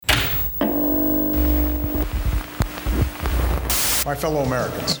my fellow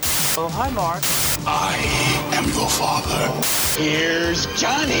Americans. Oh, hi, Mark. I am your father. Here's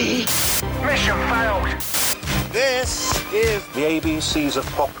Johnny. Mission failed. This is the ABCs of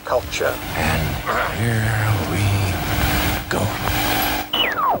pop culture. And here we go.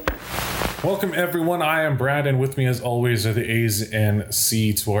 Welcome, everyone. I am Brad, and with me, as always, are the A's and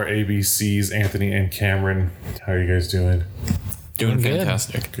C to our ABCs, Anthony and Cameron. How are you guys doing? Doing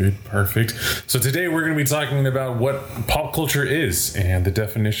fantastic. Good, perfect. So today we're going to be talking about what pop culture is and the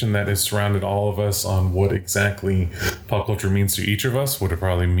definition that has surrounded all of us on what exactly pop culture means to each of us, what it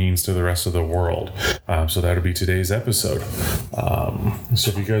probably means to the rest of the world. So that'll be today's episode. So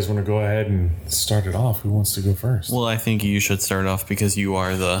if you guys want to go ahead and start it off, who wants to go first? Well, I think you should start off because you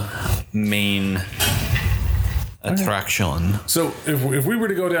are the main attraction. So if we were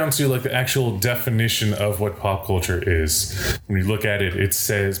to go down to like the actual definition of what pop culture is, when you look at it, it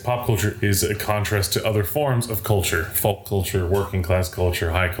says pop culture is a contrast to other forms of culture: folk culture, working class culture,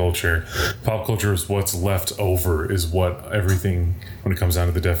 high culture. Pop culture is what's left over, is what everything, when it comes down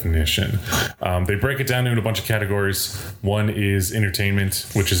to the definition. They break it down into a bunch of categories. One is entertainment,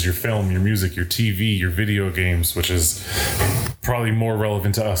 which is your film, your music, your TV, your video games, which is probably more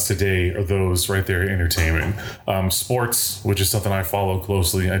relevant to us today, are those right there, entertainment. Sports, which is something I follow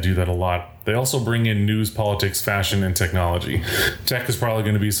closely. I do that a lot. They also bring in news, politics, fashion, and technology. Tech is probably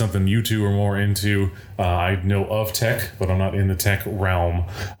going to be something you two are more into. I know of tech, but I'm not in the tech realm.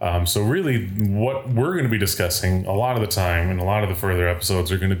 So really, what we're going to be discussing a lot of the time, and a lot of the further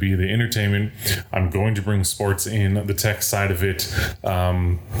episodes, are going to be the entertainment. I'm going to bring sports in, the tech side of it,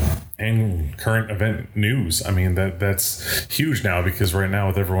 and current event news. I mean, that's huge now, because right now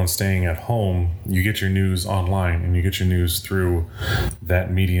with everyone staying at home, you get your news online and you get your news through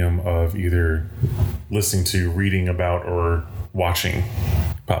that medium of either listening to, reading about, or watching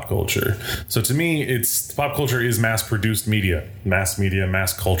pop culture. So to me, it's pop culture is mass produced media,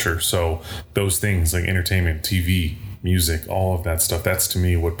 mass culture. So those things like entertainment, TV, music, all of that stuff, that's to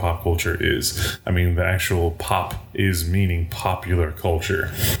me what pop culture is. I mean, the actual pop is meaning popular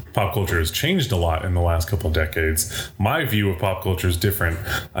culture. Pop culture has changed a lot in the last couple of decades. My view of pop culture is different.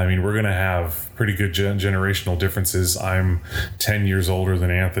 I mean, we're going to have pretty good generational differences. I'm 10 years older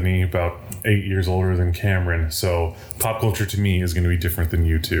than Anthony, about 8 years older than Cameron. So pop culture to me is going to be different than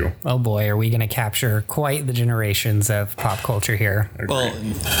you two. Oh boy, are we going to capture quite the generations of pop culture here.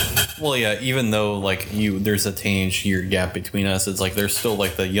 Well, yeah, even though like there's a 10-year gap between us, it's like there's still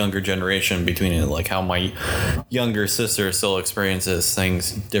like the younger generation between it, like how my younger sister still experiences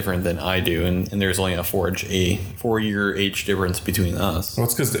things different than I do, and there's only a 4-year age difference between us. Well,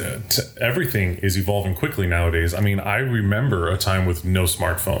 it's because everything is evolving quickly nowadays. I mean, I remember a time with no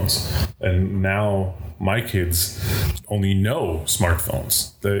smartphones, and now my kids only know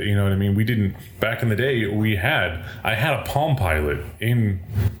smartphones. You know what I mean? We didn't, back in the day, I had a Palm Pilot in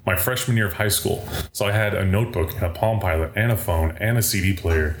my freshman year of high school. So I had a notebook and a Palm Pilot and a phone and a CD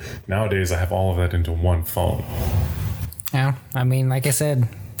player. Nowadays, I have all of that into one phone. Yeah, I mean, like I said,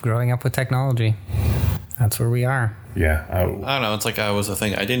 growing up with technology, that's where we are. Yeah. I don't know. It's like I was a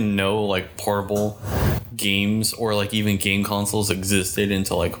thing. I didn't know like portable games or like even game consoles existed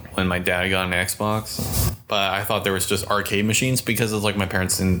until like when my dad got an Xbox. But I thought there was just arcade machines because it's like my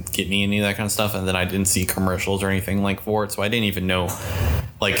parents didn't get me any of that kind of stuff, and then I didn't see commercials or anything like for it, so I didn't even know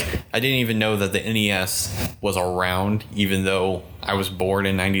that the NES was around, even though I was born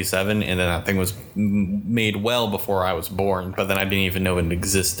in 97, and then that thing was made well before I was born, but then I didn't even know it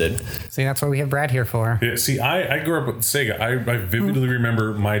existed. See, that's what we have Brad here for. Yeah, see, I grew up with Sega. I vividly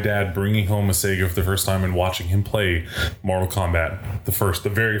remember my dad bringing home a Sega for the first time and watching him play Mortal Kombat, the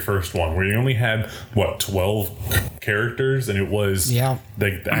very first one, where you only had, 12 characters, and it was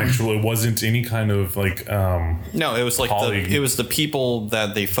like it wasn't any kind of like no, it was like it was the people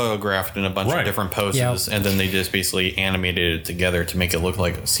that they photographed in a bunch of different poses, and then they just basically animated it together to make it look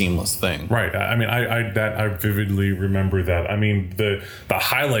like a seamless thing. Right. I mean, I vividly remember that. I mean, the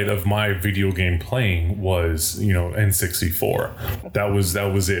highlight of my video game playing was, N64. That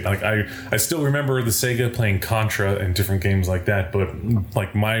was it. Like I still remember the Sega playing Contra and different games like that, but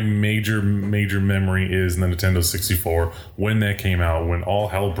like my major memory is the Nintendo 64 when that came out, when all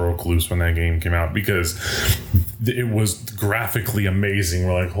hell broke loose when that game came out, because it was graphically amazing.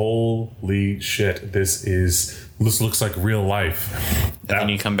 We're like, holy shit, this is this looks like real life. And then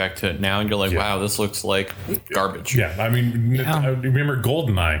you come back to it now and you're like, Yeah. wow, this looks like garbage. Yeah, I mean, I remember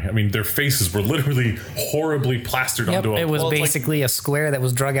GoldenEye. I mean, their faces were literally horribly plastered Yep, onto a... it was Well, it's basically a square that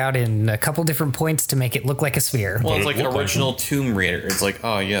was drug out in a couple different points to make it look like a sphere. Well, it's it like looked like original Tomb Raider. It's like,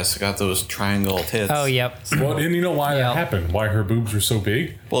 oh, yes, got those triangle tits. Oh, yep. Well, and you know why Yeah. that happened? Why her boobs were so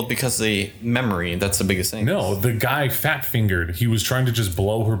big? Well, because the memory, that's the biggest thing. No, the guy fat fingered. He was trying to just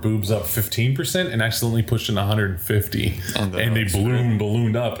blow her boobs up 15% and accidentally pushed in 150. And then And they it was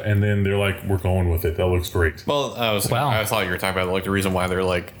ballooned up, and then they're like, "We're going with it. That looks great." Well, I thought you were talking about like the reason why they're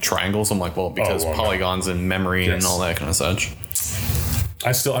like triangles. I'm like, well, because well, no. polygons and memory and Yes. all that kind of such. I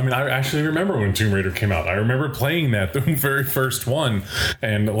actually remember when Tomb Raider came out. I remember playing that, the very first one,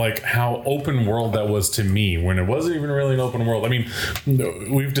 and like how open world that was to me when it wasn't even really an open world. I mean,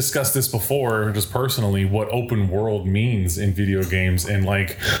 we've discussed this before, just personally, what open world means in video games, and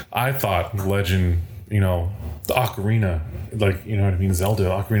like I thought Legend, the Ocarina, like, you know what I mean, Zelda,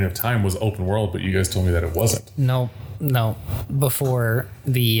 Ocarina of Time was open world, but you guys told me that it wasn't. No. Before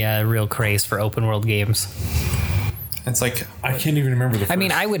the real craze for open world games. It's like, I can't even remember the first. I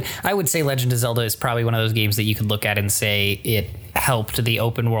mean, I would say Legend of Zelda is probably one of those games that you could look at and say it helped the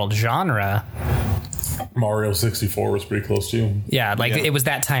open world genre. Mario 64 was pretty close too. Yeah, like it was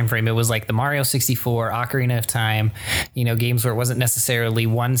that time frame. It was like the Mario 64, Ocarina of Time, games where it wasn't necessarily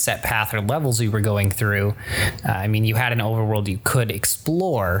one set path or levels you were going through. I mean, you had an overworld you could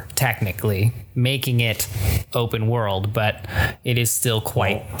explore, technically, making it open world, but it is still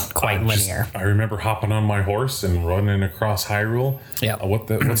quite linear. I remember hopping on my horse and running across Hyrule. Yeah. What's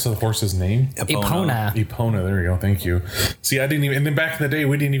the horse's name? Epona. Epona, there we go. Thank you. See, I didn't even, and then back in the day,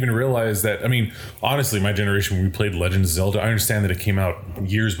 we didn't even realize that. I mean, honestly, my generation, when we played Legend of Zelda, I understand that it came out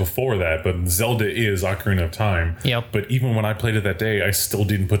years before that, but Zelda is Ocarina of Time. Yep. But even when I played it that day, I still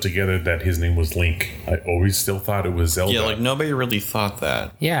didn't put together that his name was Link. I always still thought it was Zelda. yeah, like nobody really thought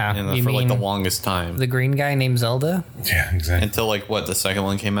that. Yeah, And you for like the mean longest time. The green guy named Zelda? Yeah, exactly. Until like the second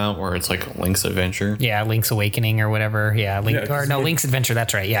one came out where it's like Link's Adventure. Yeah, Link's Awakening or whatever. Yeah, Link's Adventure,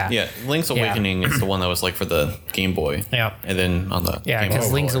 that's right, yeah. Yeah, Link's Awakening is the one that was like for the Game Boy. Yeah. And then on the Yeah, Game because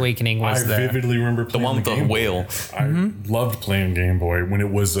Boy. Link's Awakening was I vividly remember playing one with the Game Boy. whale. I loved playing Game Boy when it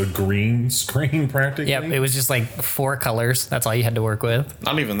was a green screen practically. Yep, it was just like 4 colors. That's all you had to work with.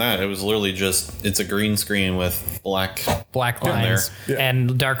 Not even that. It was literally just it's a green screen with black Black down there. lines Yeah.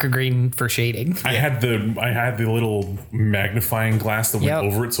 and darker green for shading. I had the little magnifying glass that went Yep.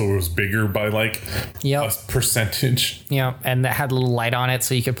 over it, so it was bigger by like Yep. a percentage. Yeah, and that had a little light on it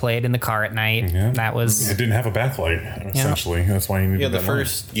so you could play it in the car at night. Yeah. That was It didn't have a backlight, essentially. That's why you needed Yeah, the that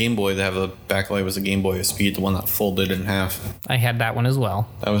first Game Boy to have a backlight was a Game Boy Speed, the one that folded in half. I had that one as well.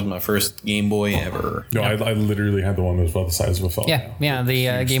 That was my first Game Boy ever. No, I literally had the one that was about the size of a phone. Yeah, the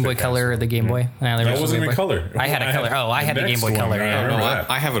Huge Game Boy thick Color ass. or the Game Boy. That wasn't even color. I had a color. I had the Game next Boy one, Color. I Yeah. remember No, that.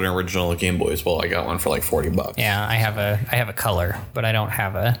 I have an original Game Boy as well. I got one for like $40. Yeah, I have a color, but I don't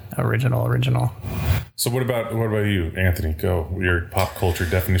have a original. So what about you, Anthony? Go your pop culture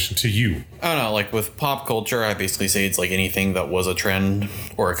definition to you. I don't know, like with pop culture, I basically say it's like anything that was a trend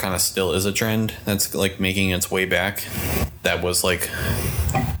or it kind of still is a trend that's like making its way back that was like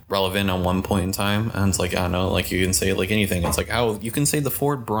relevant at one point in time. And it's like, I don't know, like you can say like anything. It's like how you can say the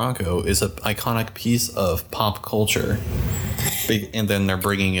Ford Bronco is an iconic piece of pop culture. And then they're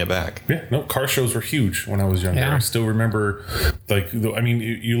bringing it back. Yeah, no, car shows were huge when I was younger. Yeah. I still remember,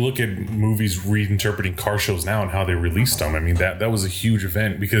 you look at movies reinterpreting car shows now and how they released them. I mean, that was a huge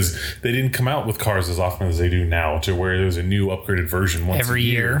event because they didn't come out with cars as often as they do now, to where there's a new upgraded version once Every a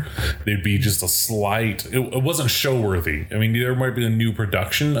year. They'd be just a slight, it wasn't show worthy. I mean, there might be a new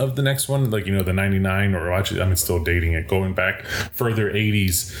production of the next one, like, the 99, or actually, I'm still dating it, going back further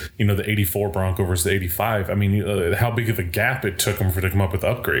 80s, the 84 Bronco versus the 85. I mean, how big of a gap it took them to come up with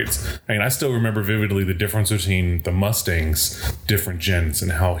upgrades. I mean, I still remember vividly the difference between the Mustangs, different gens,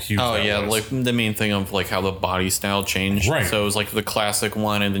 and how huge Oh that yeah, was. like the main thing of like how the body style changed. Right. So it was like the classic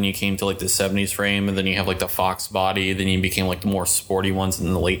one, and then you came to like the 70s frame, and then you have like the Fox body, then you became like the more sporty ones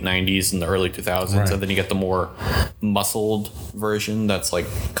in the late 90s and the early 2000s, Right. and then you get the more muscled version that's like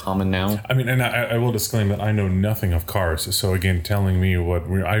common now. I mean, and I will disclaim that I know nothing of cars. So again, telling me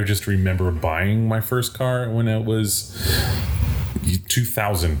I just remember buying my first car when it was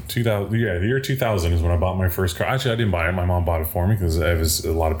 2000. Yeah, the year 2000 is when I bought my first car. Actually, I didn't buy it. My mom bought it for me because as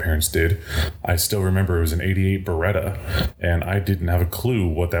a lot of parents did. I still remember it was an 88 Beretta, and I didn't have a clue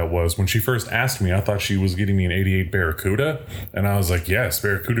what that was. When she first asked me, I thought she was getting me an 88 Barracuda, and I was like, yes,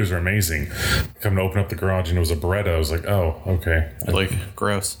 Barracudas are amazing. Come to open up the garage, and it was a Beretta. I was like, oh, okay. Like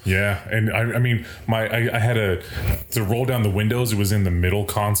gross. Yeah, and I mean, I had to roll down the windows. It was in the middle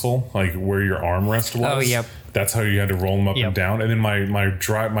console, like where your armrest was. Oh, yep. That's how you had to roll them up Yep. and down. And then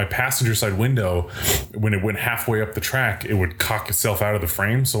my passenger side window, when it went halfway up the track, it would cock itself out of the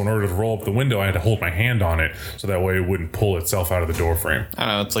frame. So in order to roll up the window, I had to hold my hand on it so that way it wouldn't pull itself out of the door frame. I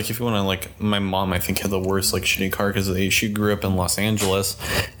don't know. It's like if you want to, like, my mom, I think, had the worst, like, shitty car because she grew up in Los Angeles.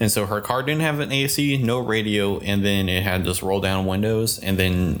 And so her car didn't have an AC, no radio, and then it had just roll down windows. And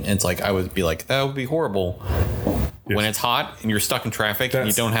then it's like, I would be like, that would be horrible. Yes. When it's hot and you're stuck in traffic and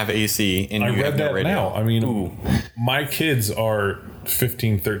you don't have AC and I you read have no that radio. now. I mean, my kids are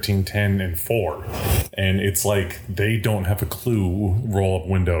 15, 13, 10, and 4. And it's like they don't have a clue roll up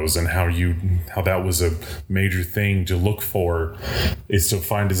windows and how that was a major thing to look for is to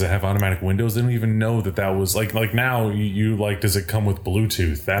find, does it have automatic windows? They don't even know that was like now you like, does it come with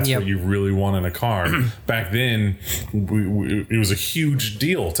Bluetooth? That's Yep. what you really want in a car. Back then, it was a huge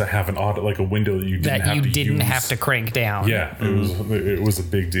deal to have an auto, like a window that you didn't have to crank down. Yeah, it was a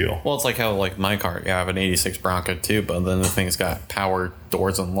big deal. Well, it's like how, like, my car, I have an 86 Bronco too, but then the thing's got power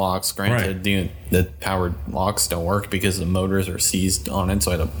doors and locks. Granted, the powered locks don't work because the motors are seized on it,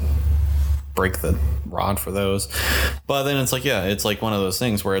 so I had to break the rod for those. But then it's like, yeah, it's like one of those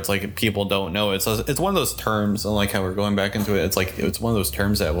things where it's like people don't know. It's one of those terms, and like how we're going back into it, it's like it's one of those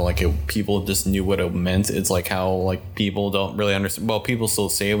terms that, well, like people just knew what it meant. It's like how, like, people don't really understand. Well, people still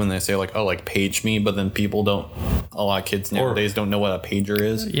say it when they say, like, oh, like, page me, but then people don't. A lot of kids nowadays don't know what a pager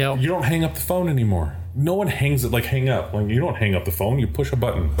is. Yep. You don't hang up the phone anymore. No one hangs it, like, hang up. Like, you don't hang up the phone, you push a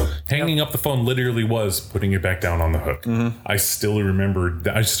button. Hanging up the phone literally was putting it back down on the hook. I still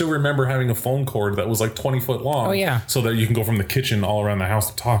remember having a phone cord that was like 20 foot long. Oh, yeah. So that you can go from the kitchen all around the house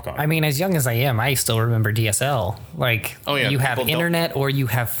to talk on. I mean, as young as I am, I still remember DSL. Like, Oh, yeah, you have people don't- internet or you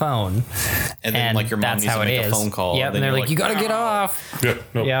have phone. And then, like, your mom that's needs how to it make a is. phone call. Yep, and and then they're you're like, you gotta get off. Yeah,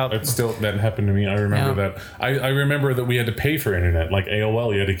 no, Yep. it's still, that happened to me. I remember Yep. that. I remember that we had to pay for internet, like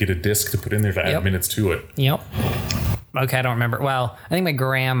AOL. You had to get a disc to put in there to add Yep. minutes to it. Yep. Okay, I don't remember. Well, I think my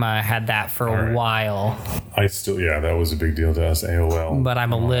grandma had that for a while, That was a big deal to us, AOL. but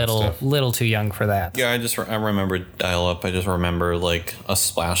I'm a and all that stuff. little too young for that. Yeah, I remember dial up. I just remember, like, a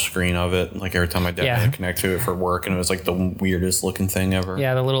splash screen of it. Like, every time my dad had to connect to it for work, and it was like the weirdest looking thing ever.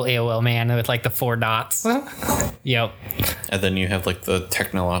 Yeah, the little AOL man with like the 4 dots. Yep. And then you have, like, the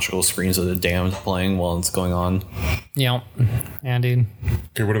technological screens of the dams playing while it's going on. Yep. Yeah, dude.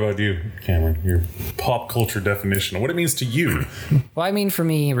 Okay, what about you, Cameron? Your pop culture definition. What it means to you? Well, I mean, for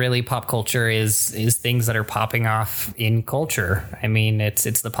me, really, pop culture is things that are popping off in culture. I mean,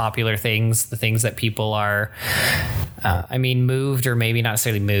 it's the popular things, the things that people are, moved, or maybe not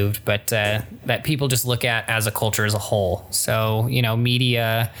necessarily moved, but that people just look at as a culture as a whole. So,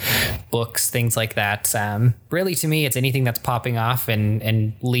 media, books, things like that. Really, to me, it's anything that's popping off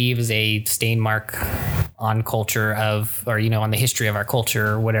and leaves a stain mark on culture on the history of our culture,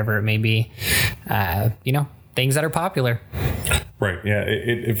 or whatever it may be. Things that are popular. Right. Yeah.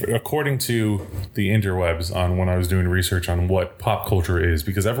 According to the interwebs, on when I was doing research on what pop culture is,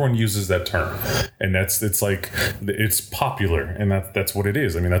 because everyone uses that term, and it's popular, and that's what it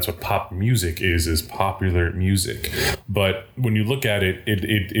is. I mean, that's what pop music is popular music. But when you look at it,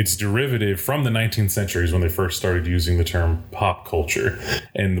 it's derivative from the 19th centuries when they first started using the term pop culture,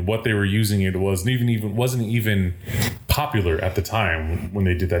 and what they were using it wasn't even popular at the time when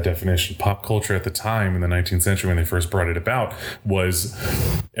they did that definition. Pop culture at the time in the 19th century when they first brought it about was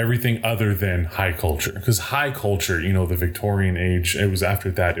everything other than high culture, because high culture, the Victorian age, it was after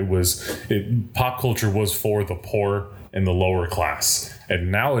that, pop culture was for the poor and the lower class.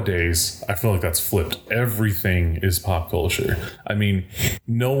 And nowadays I feel like that's flipped. Everything is pop culture. I mean,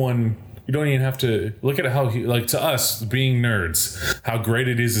 you don't even have to look at how to us being nerds, how great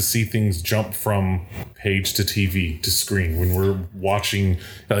it is to see things jump from page to TV to screen when we're watching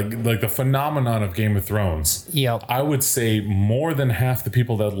like the phenomenon of Game of Thrones. Yep. I would say more than half the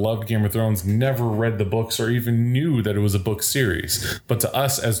people that loved Game of Thrones never read the books or even knew that it was a book series. But to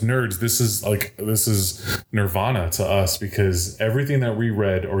us as nerds, this is nirvana to us, because everything that we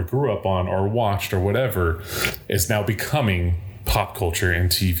read or grew up on or watched or whatever is now becoming pop culture and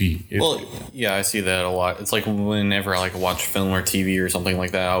TV. Well, yeah, I see that a lot. It's like whenever I like watch film or TV or something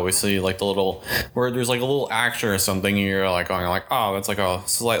like that, I always see like the little where there's like a little action or something, and you're like going like, oh, that's like a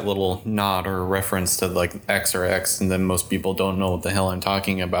slight little nod or reference to like X or X, and then most people don't know what the hell I'm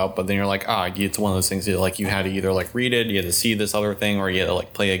talking about. But then you're like, it's one of those things that like you had to either like read it, you had to see this other thing, or you had to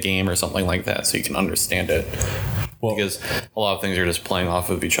like play a game or something like that so you can understand it. Well, because a lot of things are just playing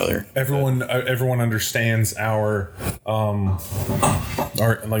off of each other. Everyone understands our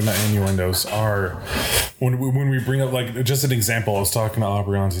like not innuendos, our when we bring up, like, just an example, I was talking to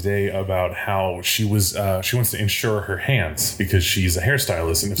Aubrey today about how she wants to insure her hands because she's a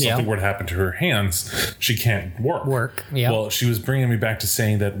hairstylist, and if something were to happen to her hands, she can't work. Yeah. Well, she was bringing me back to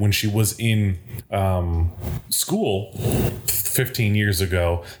saying that when she was in school 15 years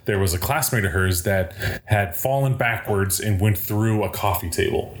ago, there was a classmate of hers that had fallen backwards and went through a coffee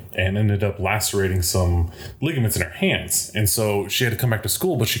table and ended up lacerating some ligaments in her hands. And so she had to come back to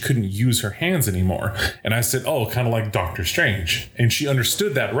school, but she couldn't use her hands anymore. And I said, oh, kind of like Doctor Strange. And she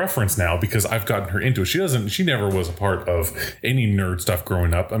understood that reference now because I've gotten her into it. She never was a part of any nerd stuff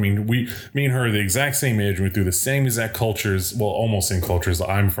growing up. I mean, me and her are the exact same age. We went through the same exact cultures. Well, almost same cultures.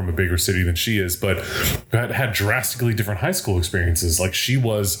 I'm from a bigger city than she is, but had drastically different high school experiences. Like, she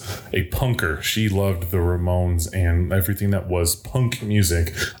was a punker. She loved the Ramones and everything that was punk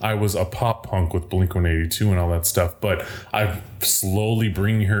music. I was a pop punk with Blink-182 and all that stuff, but I'm slowly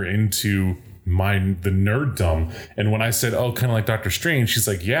bringing her into the nerddom. And when I said, oh, kind of like Doctor Strange, she's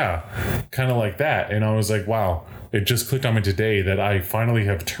like, yeah, kind of like that. And I was like, wow, it just clicked on me today that I finally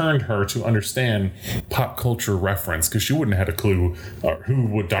have turned her to understand pop culture reference, because she wouldn't have had a clue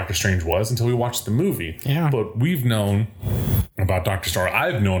what Doctor Strange was until we watched the movie. Yeah. But we've known about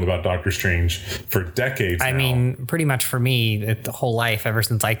I've known about Doctor Strange for decades I now. mean, pretty much for me, the whole life, ever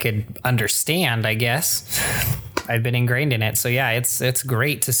since I could understand, I guess, I've been ingrained in it. So yeah, it's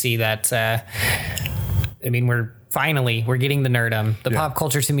great to see that. I mean, we're getting the nerdum. The pop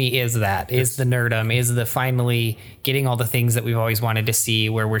culture to me is the nerdum, is the finally getting all the things that we've always wanted to see,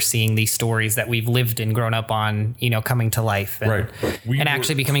 where we're seeing these stories that we've lived and grown up on, coming to life and,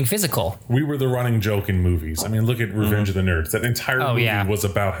 actually becoming physical. We were the running joke in movies. I mean, look at Revenge of the Nerds. That entire movie was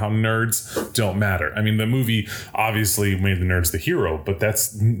about how nerds don't matter. I mean, the movie obviously made the nerds the hero, but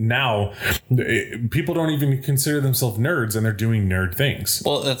that's now people don't even consider themselves nerds, and they're doing nerd things.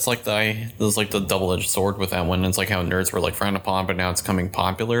 Well, it's like the double-edged sword with that one. It's like how nerds were like frowned upon, but now it's coming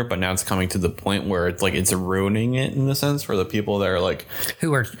popular. But now it's coming to the point where it's like it's ruining it in the sense for the people that are like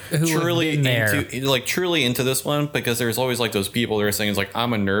who truly into into this one, because there's always like those people that are saying it's like,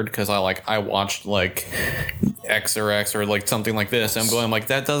 I'm a nerd because I watched like X or like something like this. And I'm like,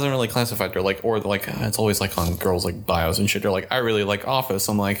 that doesn't really classify. They're like, or like it's always like on girls like bios and shit. They're like, I really like Office.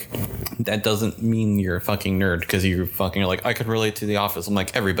 I'm like, that doesn't mean you're a fucking nerd because you're like, I could relate to The Office. I'm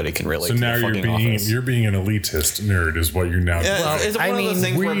like, everybody can relate. So now to the Office. You're being an elitist nerd is what you're now doing. Well, it's one of those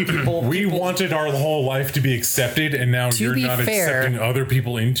things where we wanted our whole life to be accepted, and now you're not accepting other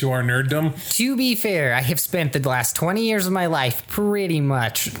people into our nerddom. To be fair, I have spent the last 20 years of my life pretty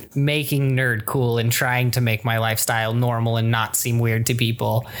much making nerd cool and trying to make my lifestyle normal and not seem weird to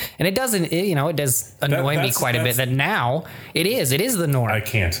people. And it does annoy me quite a bit that now it is the norm. I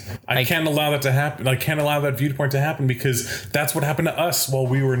can't allow that to happen. I can't allow that viewpoint to happen, because that's what happened to us while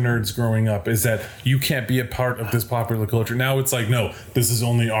we were nerds growing up, is that you can't be a part of this popular culture. Now it's like, no, this is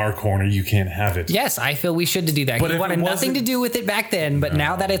only our corner. You can't have it. Yes, I feel we should do that. But you wanted nothing to do with it back then, but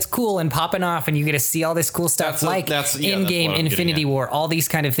now that it's cool and popping off and you get to see all this cool stuff in-game Infinity War, all these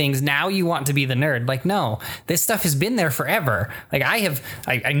kind of things, now you want to be the nerd. Like, no, this stuff has been there forever. Like,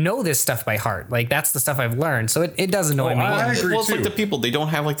 I know this stuff by heart. Like, that's the stuff I've learned. So it does annoy me. I agree it's like the people, they don't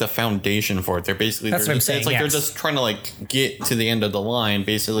have like the foundation for it. They're basically, that's what I'm saying. It's like they're just trying to like get to the end of the line,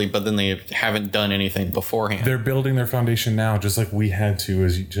 basically, but then they haven't done anything beforehand. They're building their foundation now, just like we had to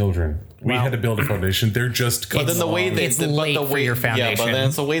as children. We had to build a foundation. They're just. But then the way it's late for your foundation. Yeah, but then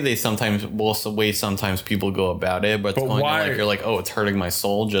it's the way they sometimes. Well, it's the way sometimes people go about it. But it's going why? like you're like, oh, it's hurting my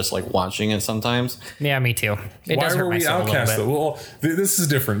soul just like watching it sometimes. Yeah, me too. It Why does hurt were my we soul outcast? a little bit. Well, this is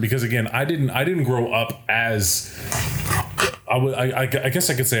different because again, I didn't grow up as. I guess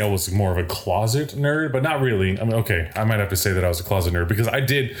I could say I was more of a closet nerd, but not really. I mean, okay, I might have to say that I was a closet nerd because I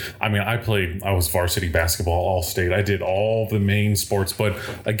was varsity basketball, all state. I did all the main sports, but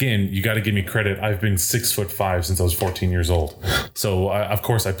again, you got to give me credit. I've been 6'5" since I was 14 years old. So of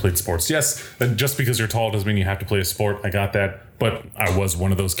course I played sports. Yes, just because you're tall doesn't mean you have to play a sport. I got that. But I was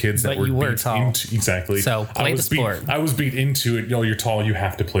one of those kids that you were beat tall. Exactly. So play the sport. I was beat into it. You're tall. You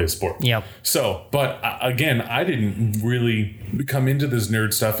have to play a sport. Yep. So, but again, I didn't really come into this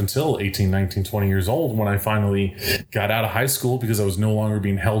nerd stuff until 18, 19, 20 years old when I finally got out of high school because I was no longer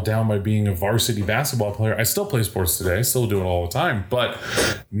being held down by being a varsity basketball player. I still play sports today. I still do it all the time. But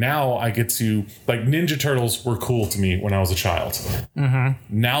now I get to, like, Ninja Turtles were cool to me when I was a child. Mm-hmm.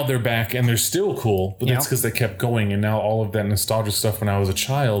 Now they're back and they're still cool, but that's because they kept going. And now all of that nostalgia nostalgic stuff when I was a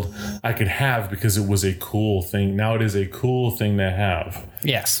child, I could have because it was a cool thing. Now it is a cool thing to have.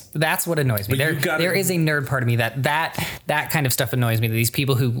 Yes, that's what annoys me. But There is a nerd part of me that kind of stuff annoys me. That these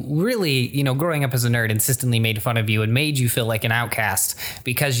people who really, growing up as a nerd, insistently made fun of you and made you feel like an outcast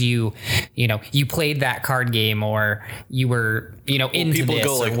because you played that card game or you were, into people this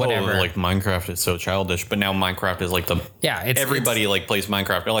go like, or whatever. oh, like Minecraft is so childish, but now Minecraft is like everybody like plays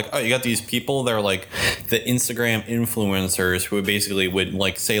Minecraft. They're like, oh, you got these people that are like the Instagram influencers who basically would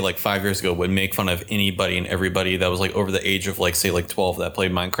like say like 5 years ago would make fun of anybody and everybody that was like over the age of like say like 12 that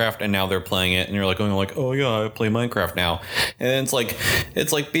played Minecraft, and now they're playing it, and you're like going like, oh yeah, I play Minecraft now, and it's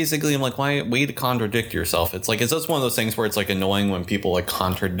like basically I'm like, why way to contradict yourself? It's like, it's just one of those things where it's like annoying when people like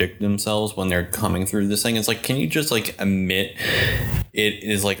contradict themselves when they're coming through this thing. It's like, can you just like admit it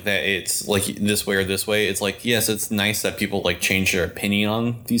is like that it's like this way or this way? It's like, yes, it's nice that people like change their opinion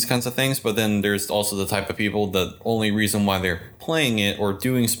on these kinds of things, but then there's also the type of people the only reason why they're playing it or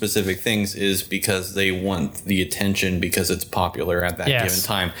doing specific things is because they want the attention because it's popular at that given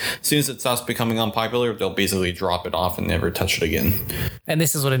time. As soon as it stops becoming unpopular, they'll basically drop it off and never touch it again. And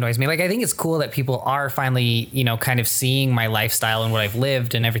this is what annoys me. Like, I think it's cool that people are finally, kind of seeing my lifestyle and what I've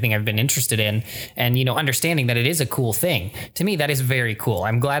lived and everything I've been interested in and, understanding that it is a cool thing. To me, that is very cool.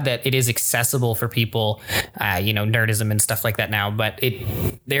 I'm glad that it is accessible for people, nerdism and stuff like that now. But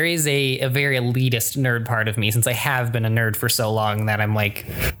there is a very elitist nerd part of me, since I have been a nerd for so long that I'm like,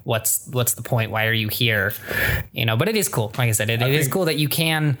 what's the point? Why are you here? But it is cool. Like I said, it is cool that you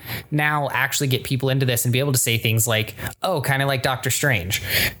can now actually get people into this and be able to say things like, oh, kind of like Doctor Strange.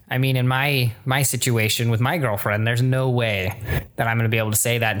 I mean, in my situation with my girlfriend, there's no way that I'm going to be able to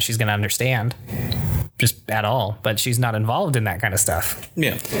say that and she's going to understand just at all, but she's not involved in that kind of stuff.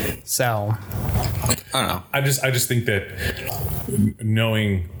 Yeah. So I don't know. I just think that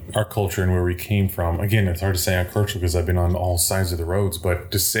knowing our culture and where we came from, again, it's hard to say on culture because I've been on all sides of the roads, but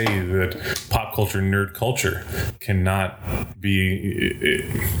to say that pop culture, nerd culture cannot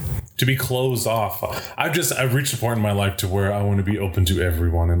be to be closed off. I've reached a point in my life to where I want to be open to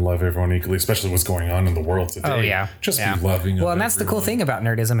everyone and love everyone equally, especially what's going on in the world today. Oh yeah. Just be loving. Well, and that's the cool thing about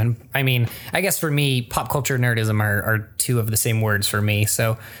nerdism. And I mean, I guess for me, pop culture and nerdism are two of the same words for me.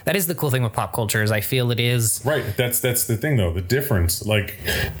 So that is the cool thing with pop culture is I feel it is. Right. That's the thing though. The difference, like,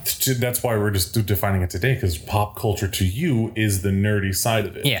 that's why we're just defining it today, because pop culture to you is the nerdy side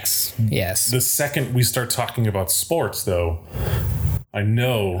of it. Yes. The second we start talking about sports though, I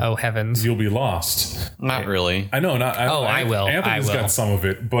know. Oh heavens! You'll be lost. Not really. I know. I will. Anthony's got some of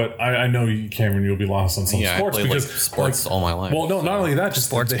it, but I know you, Cameron. You'll be lost on some sports I played because like sports all my life. Well, no, not only that, just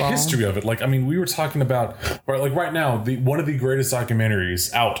sports the history of it. Like, I mean, we were talking about like right now, one of the greatest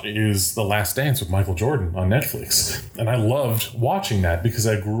documentaries out is The Last Dance with Michael Jordan on Netflix, and I loved watching that because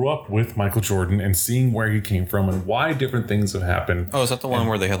I grew up with Michael Jordan and seeing where he came from and why different things have happened. Oh, is that the one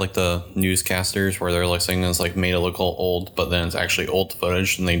where they had like the newscasters where they're like saying it's like made it look all old, but then it's actually old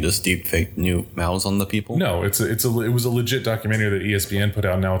footage and they just deep fake new mouths on the people? No, it was a legit documentary that ESPN put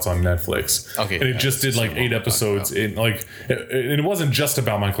out. Now it's on Netflix. Okay, and it just did like 8 episodes. It wasn't just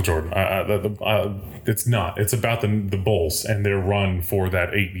about Michael Jordan. It's not. It's about the Bulls and their run for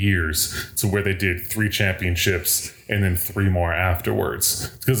that 8 years. So where they did 3 championships and then 3 more afterwards.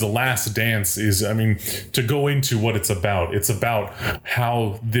 Because The Last Dance is, I mean, to go into what it's about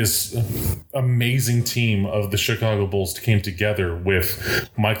how this amazing team of the Chicago Bulls came together with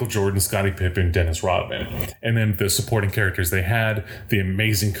Michael Jordan, Scottie Pippen, Dennis Rodman. And then the supporting characters they had, the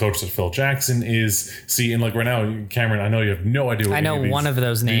amazing coach that Phil Jackson is. See, and like right now, Cameron, I know you have no idea what I know one of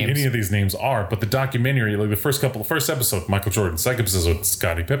those names. Any of these names are, but the documentary, like the first episode, Michael Jordan, second episode,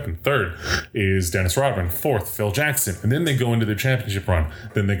 Scottie Pippen, third is Dennis Rodman, fourth, Phil Jackson. And then they go into the championship run.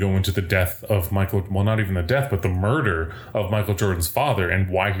 Then they go into the death of Michael, well, not even the death, but the murder of Michael Jordan's father and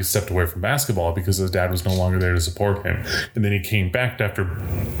why he stepped away from basketball because his dad was no longer there to support him. And then he came back after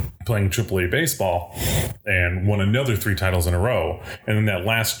playing AAA baseball and won another 3 titles in a row. And then that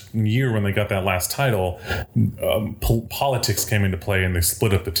last year when they got that last title, politics came into play and they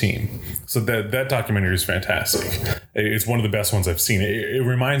split up the team. So that documentary is fantastic. It's one of the best ones I've seen. It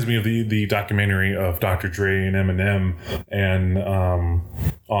reminds me of the documentary of Dr. Dre and Eminem and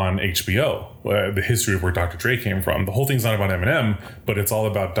on HBO, the history of where Dr. Dre came from. The whole thing's not about Eminem, but it's all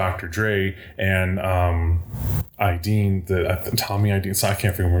about Dr. Dre and Tommy Idean, so I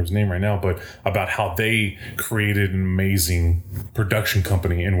can't remember his name right now, but about how they created an amazing production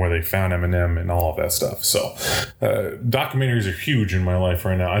company and where they found Eminem and all of that stuff. So documentaries are huge in my life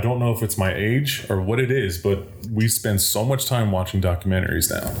right now. I don't know if it's my age or what it is, but we spend so much time watching documentaries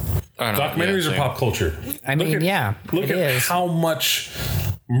now. Documentaries are pop culture. I mean, look at how much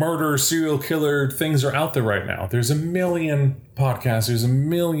murder, serial killer things are out there right now. There's a million podcasts, there's a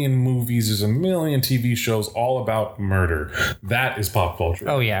million movies, there's a million TV shows all about murder. That is pop culture.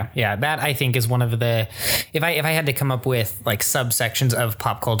 Oh yeah. That I think is one of the, if I had to come up with like subsections of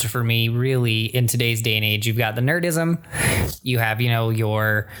pop culture for me, really in today's day and age, you've got the nerdism, you have,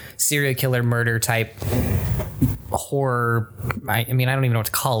 your serial killer murder type horror. I mean, I don't even know what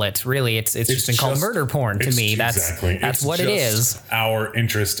to call it. Really, it's just been called murder porn to me. That's what it is. Our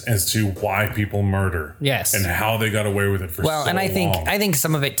interest as to why people murder. Yes. And how they got away with it for so long. And I think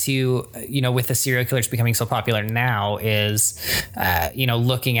some of it too, with the serial killers becoming so popular now is,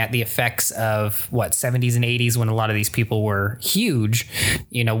 looking at the effects of 70s and 80s when a lot of these people were huge,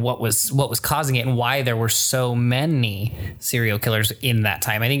 what was causing it and why there were so many serial killers in that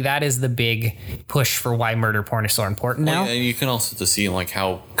time. I think that is the big push for why murder porn is so important now. Well, you can also just see like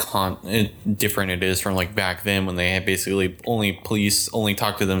how different it is from like back then when they had basically police only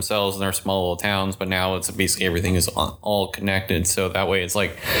talk to themselves in their small little towns, but now it's basically everything is all connected. So that way it's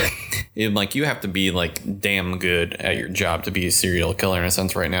like you have to be like damn good at your job to be a serial killer in a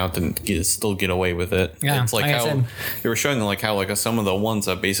sense right now to still get away with it. Yeah, it's like how they were showing like how like some of the ones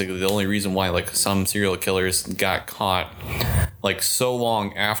that basically the only reason why like some serial killers got caught like so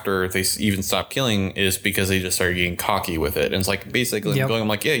long after they even stopped killing is because they just started getting cocky with it. And it's like basically I'm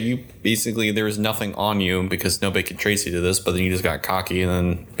like, yeah, you basically there was nothing on you because nobody could trace you to this, but then you just got cocky and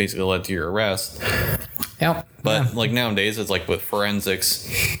then basically led to your arrest. Yep. But like nowadays it's like with forensics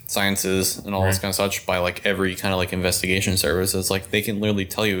sciences and all this kind of such by like every kind of like investigation service, it's like they can literally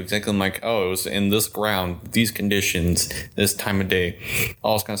tell you exactly like, oh, it was in this ground, these conditions, this time of day,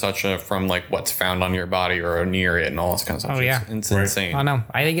 all this kind of such from like what's found on your body or near it and all this kind of such. Oh yeah, it's insane. I know.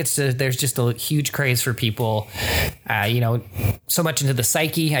 I think it's there's just a huge craze for people, so much into the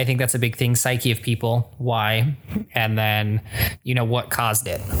psyche. I think that's a big thing, psyche of people, why, and then what caused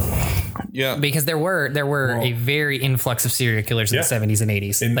it. Yeah, because there were a very influx of serial killers in the 70s and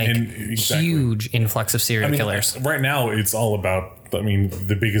 80s, huge influx of serial killers. Right now, it's all about. I mean,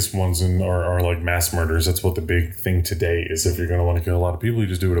 the biggest ones are like mass murders. That's what the big thing today is. If you're going to want to kill a lot of people, you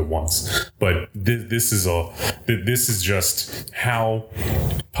just do it at once. But this is just how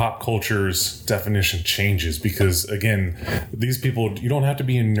pop culture's definition changes. Because again, these people, you don't have to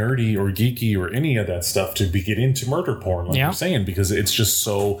be a nerdy or geeky or any of that stuff to get into murder porn, like you're saying, because it's just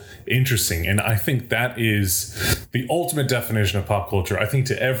so interesting. And I think that is the ultimate definition of pop culture. I think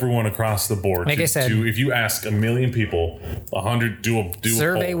to everyone across the board, like I said, if you ask a million people, 100. Do a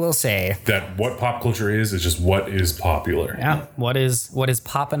survey will say that what pop culture is just what is popular. Yeah, what is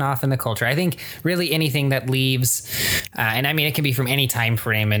popping off in the culture. I think really anything that leaves, and I mean it can be from any time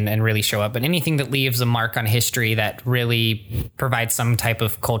frame and really show up, but anything that leaves a mark on history that really provides some type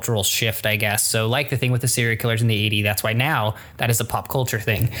of cultural shift, I guess. So like the thing with the serial killers in the 80s, that's why now that is a pop culture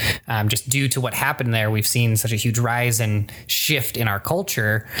thing. Just due to what happened there, we've seen such a huge rise and shift in our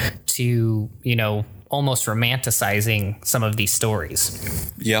culture to, almost romanticizing some of these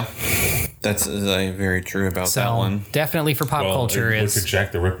stories. Yeah, that's very true about that one. Definitely for pop culture is. Look at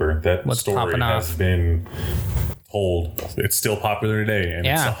Jack the Ripper. That story has been told. It's still popular today, and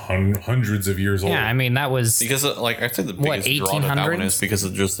it's hundreds of years old. Yeah, I mean that was because I think the biggest draw to that one is because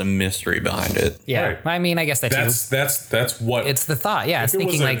of just the mystery behind it. Yeah, right. I mean I guess that's what it's the thought. Yeah, it's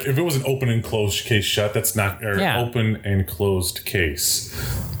thinking like if it was an open and closed case shut, that's not open and closed case.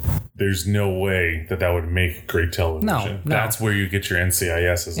 There's no way that would make great television. No. That's where you get your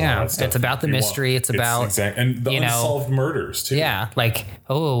NCISs and all that stuff. It's about the mystery. It's about and the unsolved murders too. Yeah, like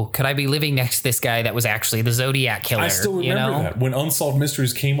could I be living next to this guy that was actually the Zodiac killer? I still remember that when Unsolved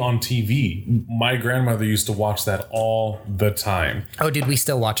Mysteries came on TV. My grandmother used to watch that all the time. Oh, did we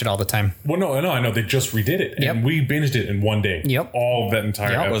still watch it all the time? Well, no, I know they just redid it, and we binged it in one day. Yep, all of that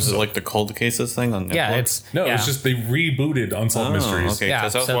entire. Episode. Was it like the Cold Cases thing on Netflix? Yeah, it's just they rebooted Unsolved Mysteries. Okay,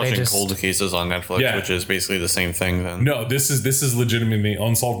 because I was watching Cold Cases on Netflix, which is basically the same thing. Then no, this is legitimately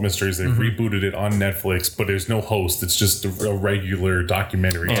Unsolved Mysteries. They rebooted it on Netflix, but there's no host. It's just a regular documentary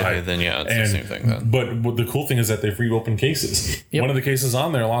type. Then it's the same thing. Then, but the cool thing is that they've reopened cases. One of the cases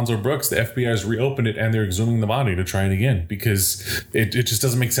on there, Alonzo Brooks, the FBI has reopened it and they're exhuming the body to try it again because it just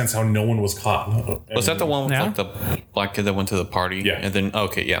doesn't make sense how no one was caught. Was that the one with like the black kid that went to the party? Yeah, and then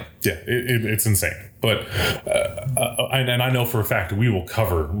it's insane. But and I know for a fact we will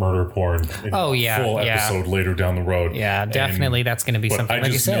cover murder porn in a full episode later down the road. Yeah, definitely that's going to be something. I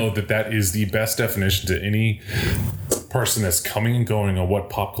just know that is the best definition to person that's coming and going on what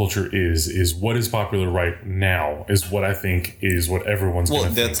pop culture is what is popular right now is what I think is what everyone's going to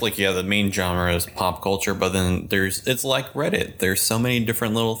think. Well, that's like, the main genre is pop culture, but then it's like Reddit. There's so many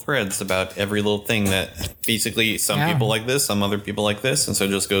different little threads about every little thing that basically some people like this, some other people like this, and so it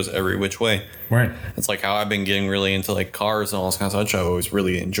just goes every which way. Right. It's like how I've been getting really into like cars and all this kind of such. I've always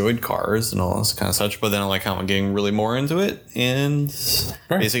really enjoyed cars and all this kind of such, but then I like how I'm getting really more into it, and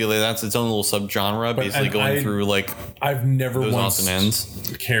basically that's its own little subgenre, basically going through like I've never those once odds and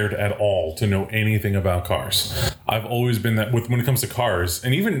ends. cared at all to know anything about cars. I've always been that when it comes to cars,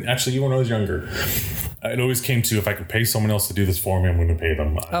 and even when I was younger, it always came to if I could pay someone else to do this for me, I'm going to pay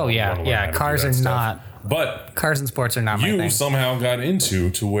them. Cars are not. But cars and sports are not my thing. You somehow got into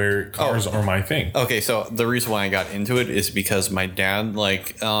to where cars are my thing. Okay, so the reason why I got into it is because my dad,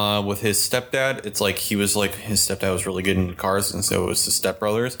 like, with his stepdad, it's like his stepdad was really good in cars, and so was his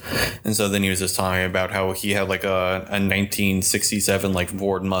stepbrothers. And so then he was just talking about how he had like a 1967 like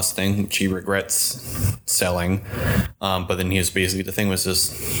Ford Mustang, which he regrets selling. But then he was basically, the thing was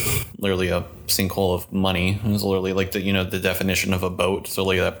just literally a sinkhole of money. It was literally like the definition of a boat. So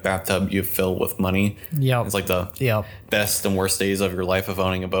like that bathtub you fill with money. Yep. It's like the best and worst days of your life of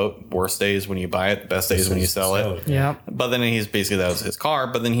owning a boat. Worst days when you buy it, best days when you sell it. Yeah. But then that was his car.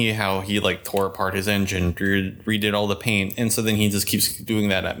 But then he like tore apart his engine, redid all the paint. And so then he just keeps doing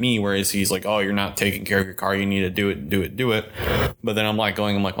that at me, whereas he's like, oh, you're not taking care of your car. You need to do it. But then I'm like,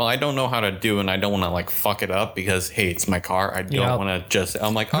 well, I don't know how to do it, and I don't want to like fuck it up because, hey, it's my car. I don't want to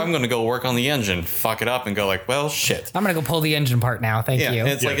I'm going to go work on the engine, fuck it up, and go like, well, shit. I'm going to go pull the engine part now. Thank you.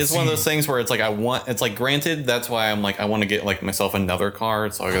 It's like, it's one of those things where it's like, it's like, granted, that's why I'm like, I want to get like myself another car.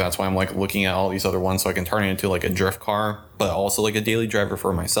 It's like, that's why I'm like looking at all these other ones so I can turn it into like a drift car, but also like a daily driver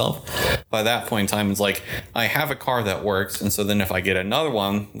for myself. By that point in time, it's like, I have a car that works. And so then if I get another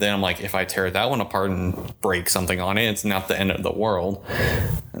one, then I'm like, if I tear that one apart and break something on it, it's not the end of the world.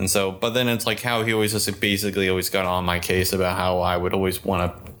 And so, but then it's like how he always just basically always got on my case about how I would always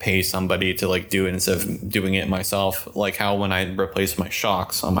want to pay somebody to like do it instead of doing it myself. Like how when I replaced my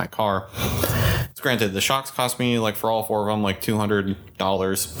shocks on my car, it's granted the shocks cost me like for all four of them like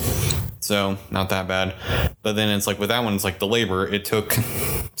 $200, so not that bad. But then it's like with that one, it's like the labor, it took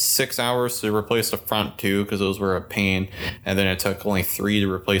 6 hours to replace the front two because those were a pain, and then it took only 3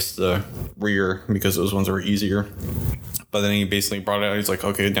 to replace the rear because those ones were easier. But then he basically brought it out. He's like,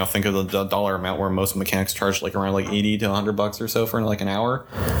 okay, now think of the dollar amount where most mechanics charge like around like $80 to $100 or so for like an hour.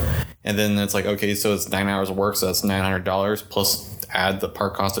 And then it's like, okay, so it's 9 hours of work, so that's $900 plus add the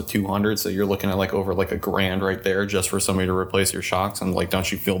part cost of $200. So you're looking at like over like $1,000 right there just for somebody to replace your shocks. And like,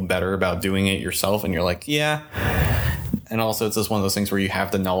 don't you feel better about doing it yourself? And you're like, yeah. And also, it's just one of those things where you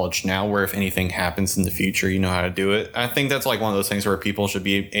have the knowledge now where if anything happens in the future, you know how to do it. I think that's like one of those things where people should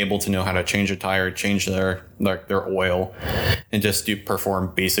be able to know how to change a tire, change their oil, and just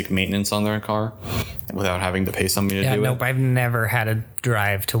perform basic maintenance on their car without having to pay somebody to do it. I've never had a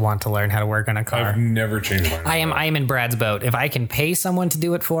drive to want to learn how to work on a car. I've never changed mine. I am in Brad's boat. If I can pay someone to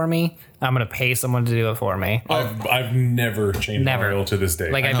do it for me, I'm going to pay someone to do it for me. I've never changed my oil to this day.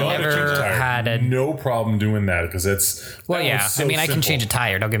 Like, I've never had no problem doing that because it's... Well, yeah. So I mean, simple. I can change a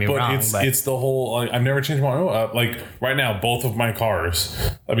tire. Don't get me wrong. But it's the whole... Like, I've never changed my oil. Like, right now, both of my cars...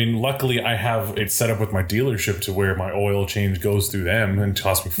 I mean, luckily, I have it set up with my dealership to where my oil change goes through them and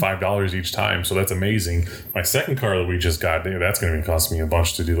costs me $5 each time. So that's amazing. My second car that we just got, that's going to cost me a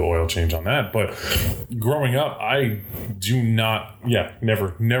bunch to do the oil change on that. But growing up, I do not... Yeah,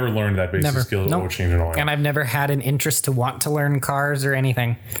 never learned that basic skill of oil change and oil. And I've never had an interest to want to learn cars or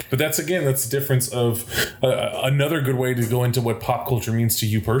anything. But that's the difference of another good way to go into what pop culture means to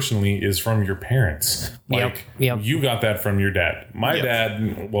you personally is from your parents. Like, you got that from your dad. My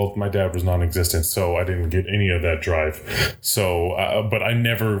dad was non-existent, so I didn't get any of that drive. So, but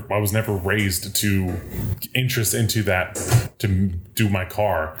I was never raised to interest into that to do my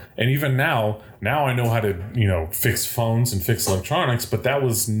car. And even now I know how to, fix phones and fix electronics, but that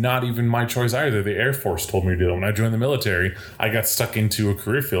was not even my choice either. The Air Force told me to do it. When I joined the military, I got stuck into a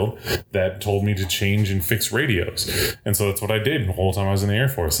career field that told me to change and fix radios. And so that's what I did the whole time I was in the Air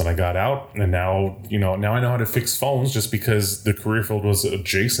Force. And I got out, and now I know how to fix phones just because the career field was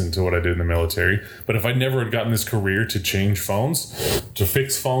adjacent to what I did in the military. But if I never had gotten this career to change phones, to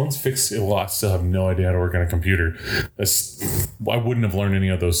fix phones, I still have no idea how to work on a computer. I wouldn't have learned any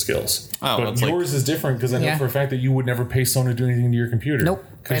of those skills. Oh, but it's your yours is different because I know Yeah. for a fact that you would never pay someone to do anything to your computer. Nope.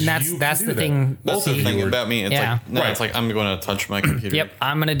 'Cause And you that's can the do that. thing. That's the See, thing about me. It's Yeah. like, no, Right. it's like, I'm going to touch my computer. Yep,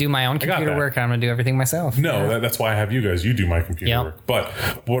 I'm gonna do my own got computer that. work. And I'm gonna do everything myself. No, that's why I have you guys. You do my computer Yep. work. But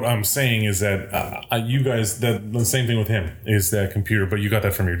what I'm saying is that you guys, that the same thing with him is that computer. But you got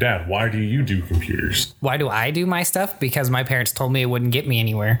that from your dad. Why do you do computers? Why do I do my stuff? Because my parents told me it wouldn't get me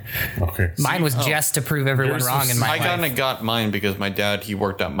anywhere. Okay, Mine was just to prove everyone Yours wrong was- in my I life. kind of got mine because my dad, he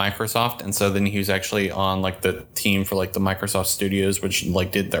worked at Microsoft, and so then he was actually on like the team for like the Microsoft Studios, which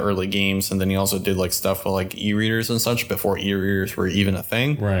like did the early games, and then he also did like stuff for like e-readers and such before e-readers were even a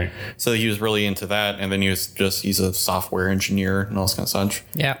thing. Right. So he was really into that, and then he's a software engineer and all this kind of such.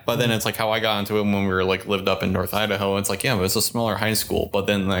 Yeah. But then it's like how I got into it when we were like lived up in North Idaho. It's like, yeah, but it's a smaller high school, but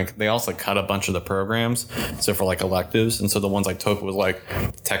then like they also cut a bunch of the programs, so for like electives, and so the ones I took was like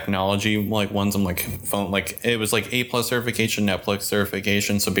technology, like ones I'm like phone, like it was like A+ certification, Netflix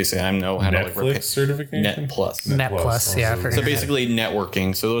certification. So basically, I know how to like Netflix certification. Net Plus. Net Plus, yeah. Also. for So internet. basically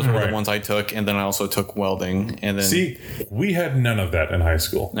networking. So those were Right. the ones I took, and then I also took welding, and then See, we had none of that in high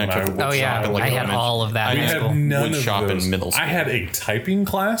school. I When took would wood Oh, yeah, shop in, like, I had elementary. all of that I in we high had school. had none wood of shop those. in middle school. I had a typing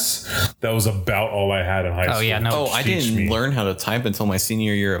class that was about all I had in high school. yeah, no. Oh, I Teach didn't me. learn how to type until my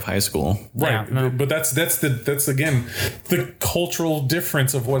senior year of high school. Right, Yeah, no. but that's again the cultural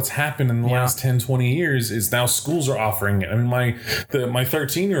difference of what's happened in the Yeah. last 10, 20 years is now schools are offering it. I mean, my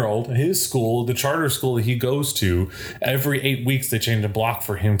 13-year-old, his school, the charter school that he goes to, every 8 weeks they change a block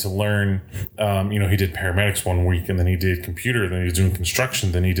for him to learn. He did paramedics 1 week, and then he did computer, then he was doing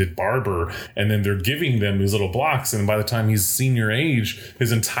construction, then he did barber, and then they're giving them these little blocks, and by the time he's senior age,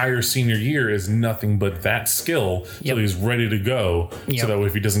 his entire senior year is nothing but that skill, Yep. so he's ready to go, Yep. so that way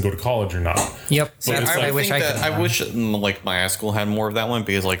if he doesn't go to college or not. Yep. But it's I like- wish I could. I wish like my high school had more of that one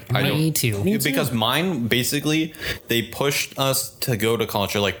because like I Me don't. too. Because mine basically they pushed us to go to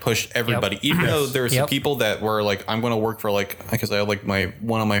college, or like pushed everybody, even though there were some Yep. people that were like, I'm going to work for like, because I had like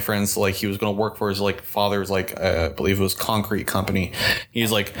one of my friends, like he was going to work for his like father's like I believe it was concrete company.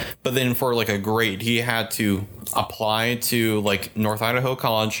 He's like, but then for like a grade he had to apply to like North Idaho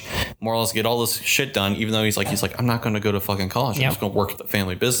College, more or less get all this shit done, even though he's like I'm not going to go to fucking college. I'm Yep. just going to work at the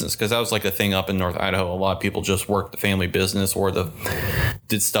family business, because that was like a thing up in North Idaho. A lot of people just worked the family business or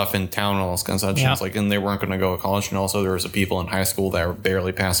did stuff in town and all this kind of stuff. Yeah. Like, and they weren't going to go to college. And also there was people in high school that were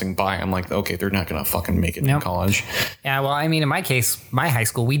barely passing by. I'm like, okay, they're not going to fucking make it in Nope. college. Yeah, well, I mean, in my case, my high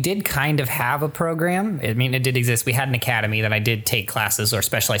school, we did kind of have a program. I mean, it did exist. We had an academy that I did take classes or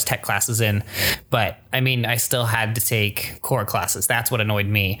specialized tech classes in. But I mean, I still had to take core classes. That's what annoyed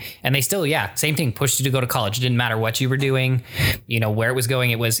me. And they still, same thing, pushed you to go to college. It didn't matter what you were doing, where it was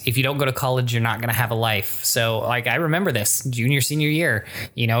going. It was, if you don't go to college, you're not going to have a life. So, like, I remember this junior, senior year,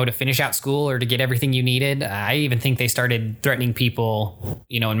 to finish out school or to get everything you needed. I even think they started threatening people,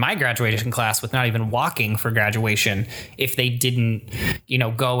 in my graduation class with not even walking for graduation if they didn't,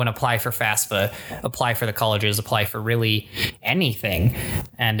 go and apply for FAFSA, apply for the colleges, apply for really anything.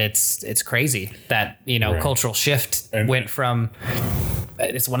 And it's crazy that, Right. cultural shift went from,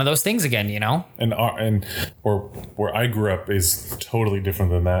 it's one of those things again, And where I grew up is totally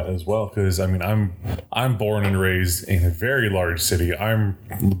different than that as well. Because I mean, I'm born and raised in a very large city. I'm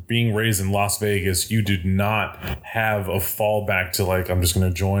being raised in Las Vegas. You did not have a fallback to like, I'm just going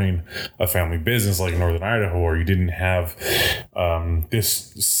to join a family business like Northern Idaho, or you didn't have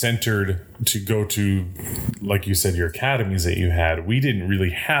this centered to go to, like you said, your academies that you had. We didn't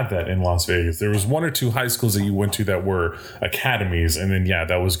really have that in Las Vegas. There was 1 or 2 high schools that you went to that were academies, and then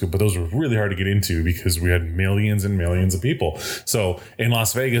that was good, but those were really hard to get into because we had millions and millions of people. So in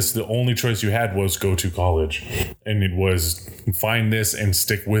Las Vegas, the only choice you had was go to college, and it was find this and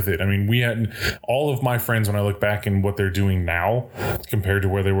stick with it. I mean, we had all of my friends, when I look back in what they're doing now compared to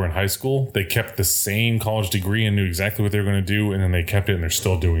where they were in high school, they kept the same college degree and knew exactly what they were going to do, and then they kept it, and they're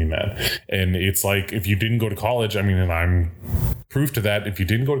still doing that. And it's like, if you didn't go to college, I mean, and I'm proof to that, if you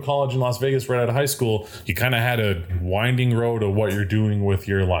didn't go to college in Las Vegas right out of high school, you kind of had a winding road of what you're doing with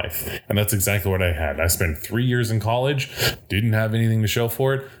your life. And that's exactly what I had. I spent 3 years in college, didn't have anything to show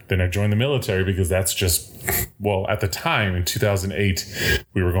for it. Then I joined the military because that's just, well, at the time in 2008,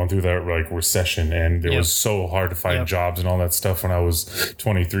 we were going through that like recession, and it was so hard to find jobs and all that stuff when I was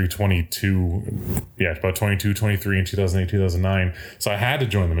 23, 22. Yeah, about 22, 23 in 2008, 2009. So I had to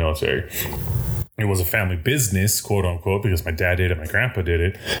join the military. it was a family business, quote unquote, because my dad did it, my grandpa did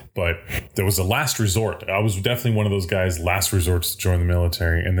it, but there was a last resort. I was definitely one of those guys, last resorts to join the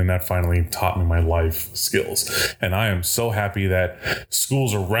military, and then that finally taught me my life skills. And I am so happy that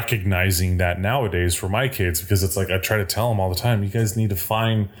schools are recognizing that nowadays for my kids, because it's like I try to tell them all the time, you guys need to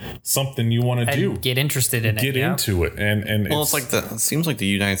find something you want to do. Get interested in it. Get into it. And Well, it's like it seems like the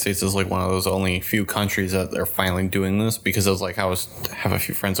United States is like one of those only few countries that are finally doing this, because it was like I have a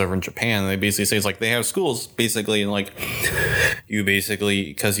few friends over in Japan, and they basically say it's like they have schools basically, and like you basically,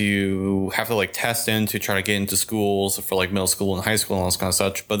 because you have to like test in to try to get into schools for like middle school and high school and all this kind of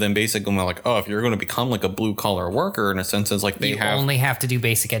such, but then basically they're like, oh, if you're going to become like a blue collar worker, in a sense, it's like they only have to do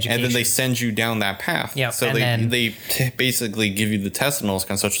basic education, and then they send you down that path. Yeah, so they basically give you the test and all this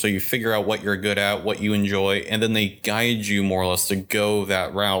kind of such, so you figure out what you're good at, what you enjoy, and then they guide you more or less to go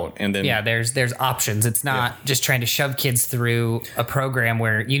that route. And then there's options. It's not just trying to shove kids through a program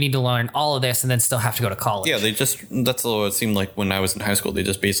where you need to learn all of this and then still have to go to college. Yeah, that's what it seemed like when I was in high school. They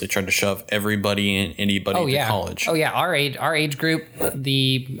just basically tried to shove everybody and anybody to college. Oh yeah, our age group,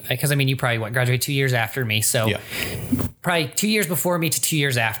 because I mean you probably graduated 2 years after me, so probably 2 years before me to 2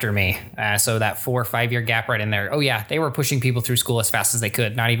 years after me. So that 4 or 5 year gap right in there. Oh yeah, they were pushing people through school as fast as they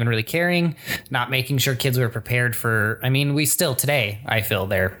could, not even really caring, not making sure kids were prepared for. I mean, we still today, I feel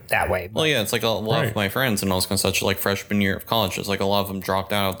they're that way. Well, yeah, it's like a lot of my friends and all this kind of such, like freshman year of college, it's like a lot of them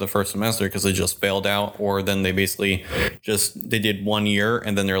dropped out of the first semester because they just failed out, or then they basically they did 1 year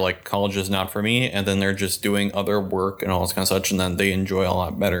and then they're like, college is not for me, and then they're just doing other work and all this kind of such, and then they enjoy a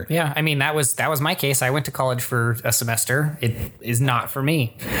lot better. Yeah, I mean that was my case. I went to college for a semester. It is not for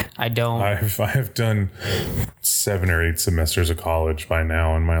me. I've done 7 or 8 semesters of college by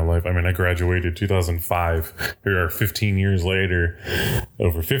now in my life. I mean, I graduated 2005. Here are 15 years later.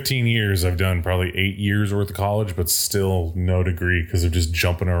 Over 15 years, I've done probably 8 years worth of college, but still no degree because of just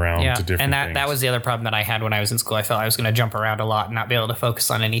jumping around to different things. And that was the other problem that I had when I was in school. I felt I was going to jump around a lot and not be able to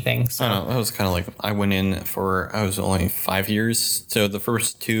focus on anything. So I don't know. It was kind of like I went in I was only 5 years. So the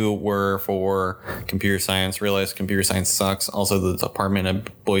first 2 were for computer science. Realized computer science sucks. Also, the department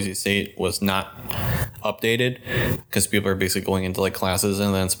of Boise State was not updated because people are basically going into like classes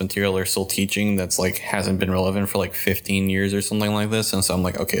and then it's material they're still teaching that's like hasn't been relevant for like 15 years or something like this. And so I'm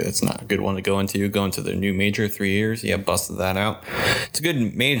like, okay, that's not a good one to go into. Go into the new major, 3 years. Yeah, busted that out. It's a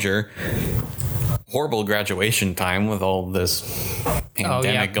good major. Horrible graduation time with all this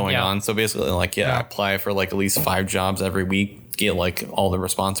pandemic going on. So basically, like, I apply for like at least 5 jobs every week. Get like all the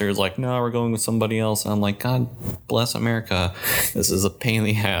responses like, no, we're going with somebody else. And I'm like, God bless America. This is a pain in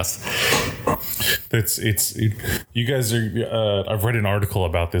the ass. You guys are. I've read an article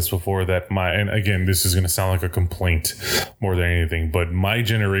about this before and again, this is going to sound like a complaint more than anything, but my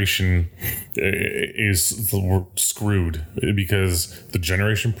generation we're screwed because the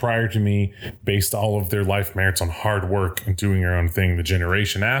generation prior to me based all of their life merits on hard work and doing your own thing. The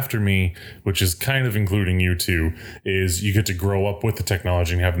generation after me, which is kind of including you two, is you get to grow up with the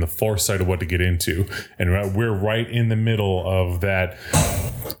technology and having the foresight of what to get into, and we're right in the middle of that.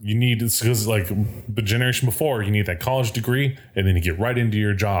 You need, because like the generation before, you need that college degree and then you get right into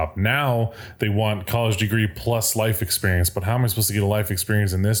your job. Now they want college degree plus life experience, but how am I supposed to get a life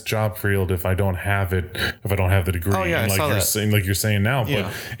experience in this job field if I don't have it, if I don't have the degree? Oh yeah, and like you're saying now,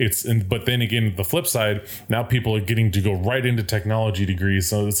 yeah. But then again, the flip side, now people are getting to go right into technology degrees,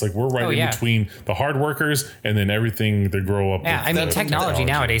 so it's like we're right in between the hard workers and then everything they grow up with. I mean, technology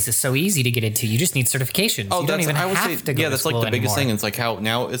nowadays is so easy to get into. You just need certifications. You don't even have to go to that's like the biggest thing. It's like how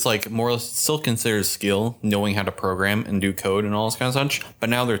now it's like more or less still considered skill, knowing how to program and do code and all this kind of such. But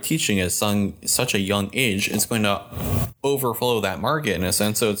now they're teaching it at such a young age, it's going to overflow that market in a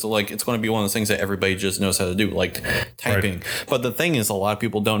sense. So it's like it's going to be one of those things that everybody just knows how to do, like typing. Right. But the thing is, a lot of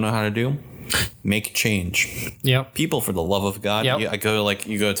people don't know how to do. Make change. Yep. People, for the love of God. Yep.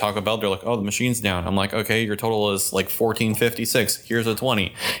 You go to Taco Bell, they're like, oh, the machine's down. I'm like, okay, your total is like $14.56. Here's a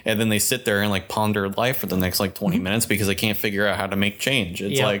 20. And then they sit there and like ponder life for the next like 20 minutes because they can't figure out how to make change.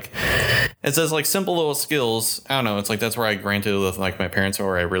 It's like, it says like simple little skills. I don't know. It's like, that's where I granted with like my parents,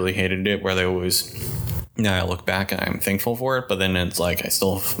 where I really hated it, where they always, now I look back and I'm thankful for it, but then it's like I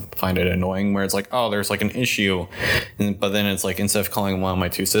still find it annoying where it's like, oh, there's like an issue, but then it's like instead of calling one of my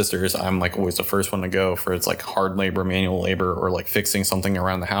 2 sisters, I'm like always the first one to go for it's like hard labor, manual labor, or like fixing something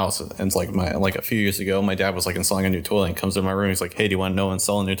around the house. And it's like a few years ago, my dad was like installing a new toilet and comes to my room. He's like, hey, do you want to know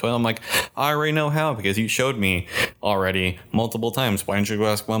install a new toilet? I'm like, I already know how because you showed me already multiple times. Why don't you go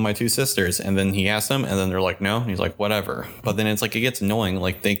ask one of my 2 sisters? And then he asked them, and then they're like, no. And he's like, whatever. But then it's like it gets annoying.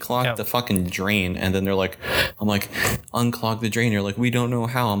 Like they clog the fucking drain, and then they're like, like, I'm like, unclog the drain. You're like, we don't know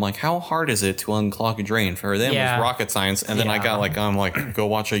how. I'm like, how hard is it to unclog a drain? For them, Yeah. it was rocket science. And then I got like, I'm like, go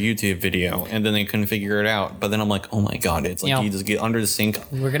watch a YouTube video. And then they couldn't figure it out. But then I'm like, oh my God, it's like, You know, you just get under the sink.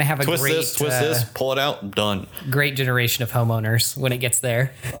 We're gonna have a Twist great, this, pull it out, done. great generation of homeowners when it gets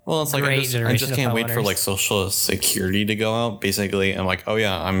there. Well, it's like Great I just generation of can't wait for homeowners. like Social Security to go out. Basically, I'm like, oh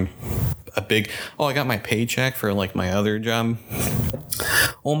yeah, I'm a big. Oh, I got my paycheck for like my other job.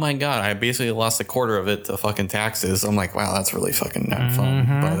 Oh my God, I basically lost a quarter of it to fucking taxes. I'm like, wow, that's really fucking not fun.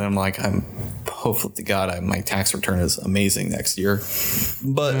 But I'm like, I'm hopefully to God, my tax return is amazing next year.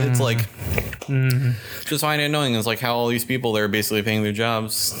 But it's like, just find it annoying. It's like how all these people, they're basically paying their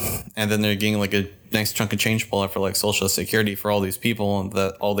jobs and then they're getting like a nice chunk of change pull out for like Social Security for all these people, and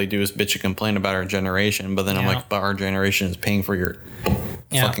that all they do is bitch and complain about our generation. But then I'm like, but our generation is paying for your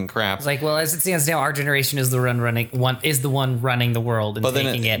fucking crap. It's like, well, as it stands now, our generation is the one running the world and But then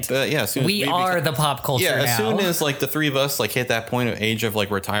taking it. yeah, as soon as We are the pop culture Yeah, now. as soon as like the three of us like hit that point of age of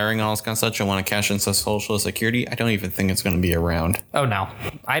like retiring and all this kind of stuff and want to cash into Social Security, I don't even think it's going to be around. Oh no,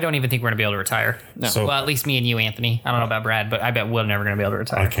 I don't even think we're gonna be able to retire. No. So- Well, at least me and you, Anthony. I don't know about Brad, but I bet we're never gonna be able to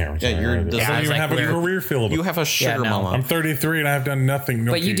retire. I can't retire. Yeah, you're- either. Yeah, I don't it's even like have a we're- career field. You have a sugar no. mama. I'm 33 and I've done nothing.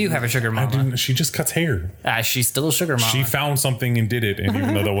 But you do have a sugar mama. She just cuts hair. She's still a sugar mama. She found something and did it, and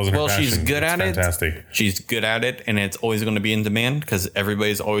even though that wasn't Well, her passion, she's good it's at it. fantastic. She's good at it, and it's always going to be in demand because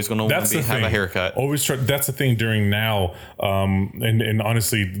everybody's always going to want That's to the have thing. a haircut. Always try. That's the thing during now. And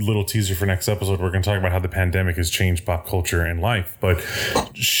honestly, little teaser for next episode. We're going to talk about how the pandemic has changed pop culture and life. But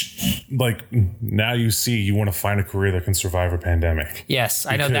like now, you want to find a career that can survive a pandemic. Yes,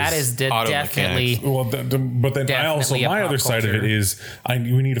 I know that is Auto definitely. mechanics. Well, but then I also Definitely a my pop other side of it culture. is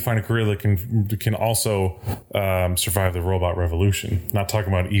we need to find a career that can also survive the robot revolution. Not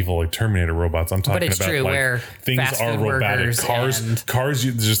talking about evil like Terminator robots. I'm talking But it's about true, like where things fast are food robotic. workers and, Cars.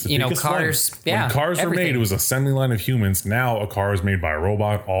 Just the you know, biggest cars, one. yeah, When cars were everything. made, it was assembly line of humans. Now a car is made by a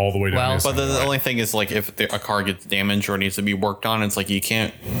robot all the way down. Well, the But assembly the line. only thing is, like, if a car gets damaged or needs to be worked on, it's like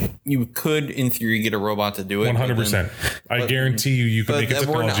you could, in theory, get a robot to do it. 100%. I guarantee you can But make a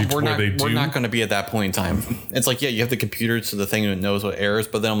technology to where they do. we're not going to be at that point in time. It's like, yeah, you have the computer to the thing that knows what errors,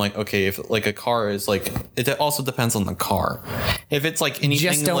 but then I'm like, okay, if like a car is like, it also depends on the car. If it's like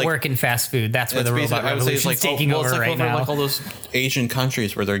anything, Just don't like, work in fast food. That's where it's the basically- robot I would say it's revolution's like, taking over it's like right over now. like all those Asian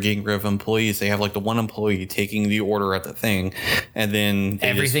countries where they're getting rid of employees. They have like the one employee taking the order at the thing, and then they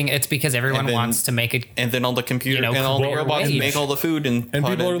Everything. It's because everyone and then- wants to make it. and then all the computer You know, and all the lower robots wage. make all the food and And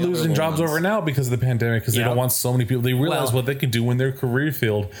put people it are in the losing other jobs ones. over now because of the pandemic because they Yep. don't want so many people. They realize Well- what they can do in their career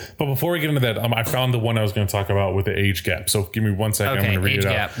field. But before we get into that, I found the one I was going to talk about with the age gap. So give me 1 second. I'm Okay, going to read age it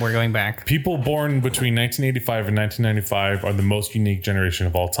gap. out. We're going back. People born between 1985 and 1995 are the most unique generation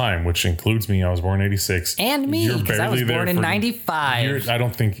of all time, which includes me. I was born in 86. And me, You're 'cause I was barely there born in for- 95. I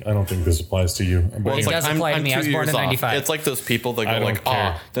don't think this applies to you. But Well, it's It like, does apply to me. I was 2 born years in off. 95. It's like those people that I go don't like,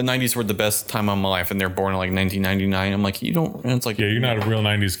 care. the 90s were the best time of my life, and they're born in like 1999. I'm like, you don't. And it's like, yeah, you're not a real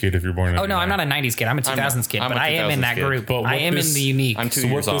 90s kid if you're born in Oh no, I'm not a 90s kid. I'm a 2000s kid, I'm but a I am in 2000s that kid. group. But what I am this- in the unique. I'm 2 So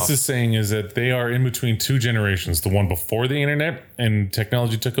years what off. this is saying is that they are in between two generations, the one before the internet and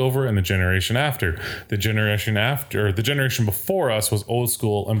technology took over and the generation after. The generation before us was old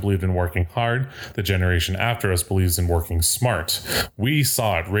school and believed in working hard. The generation after us believes in working smart. We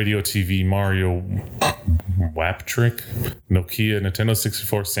saw it. Radio, TV, Mario, WAP trick, Nokia, Nintendo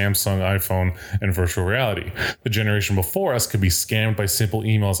 64, Samsung, iPhone, and virtual reality. The generation before us could be scammed by simple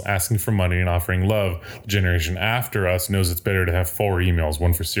emails asking for money and offering love. The generation after us knows it's better to have 4 emails,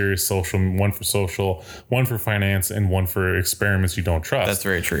 one for serious social, one for finance, and one for experiments you don't trust. That's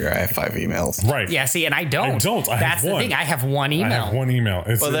very true. I have 5 emails. right. Yeah, see, and I don't. I don't. I have That's the one. thing. I have one email. I have one email.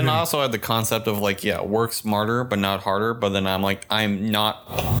 It's, But then I also had the concept of like, yeah, work smarter, but not harder. But then I'm like, I'm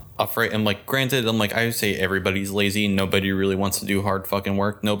not afraid. I'm like, granted, I'm like, I would say everybody's lazy. Nobody really wants to do hard fucking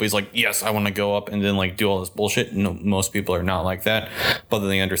work. Nobody's like, yes, I want to go up and then like do all this bullshit. No, most people are not like that, but then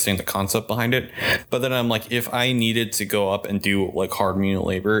they understand the concept behind it. But then I'm like, if I needed to go up and do like hard manual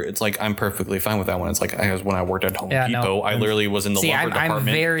labor, it's like, I'm perfectly fine with that one. It's like, when I worked at Home Yeah, no. Depot, I literally was in the See, lumber I'm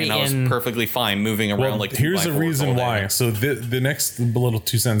department very and I was in- perfectly fine moving around well, like here's the 2x4s all reason day. why. So the next little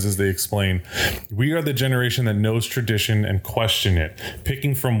 2 sentences they explain, we are the generation that knows tradition and question it,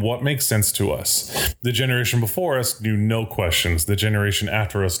 picking from what makes sense to us. The generation before us knew no questions. The generation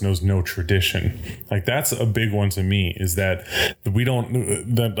after us knows no tradition. Like that's a big one to me, is that we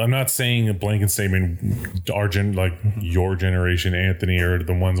don't, that I'm not saying a blanket statement, like your generation, Anthony, or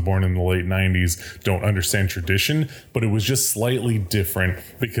the ones born in the late 90s don't understand tradition, but it was just slightly different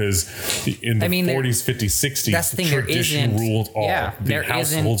because in the 40s, 50s, 60s, that's the thing, there tradition isn't- ruled all. yeah, the there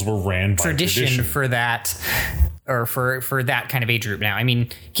households isn't were ran by tradition tradition. for that. or for that kind of age group now. I mean,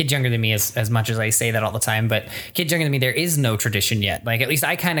 kids younger than me, as much as I say that all the time, but kids younger than me, there is no tradition yet. Like, at least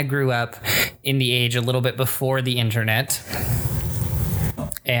I kind of grew up in the age a little bit before the internet.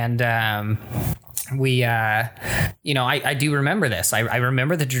 And I do remember this. I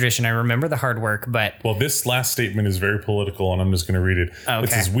remember the tradition. I remember the hard work, but... Well, this last statement is very political, and I'm just going to read it. Okay. It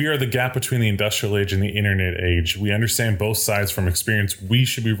says, "We are the gap between the industrial age and the internet age. We understand both sides from experience. We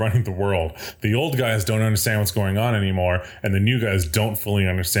should be running the world. The old guys don't understand what's going on anymore, and the new guys don't fully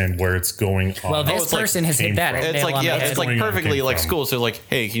understand where it's going on." Well, this person has hit that. It's nail like, on yeah, the head. it's like perfectly like school. So like,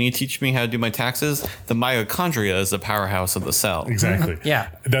 hey, can you teach me how to do my taxes? The mitochondria is the powerhouse of the cell. Exactly. Yeah.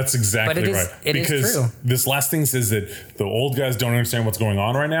 That's exactly But it is- right. it is Because true. this last thing says that the old guys don't understand what's going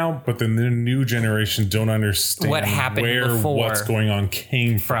on right now, but then the new generation don't understand What happened where before. what's going on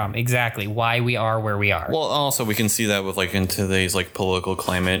came from. Exactly why we are where we are. Well, also we can see that with like in today's like political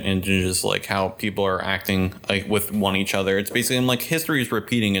climate and just like how people are acting like with one each other. It's basically like history is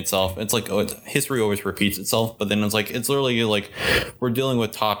repeating itself. It's like history always repeats itself, but then it's literally like we're dealing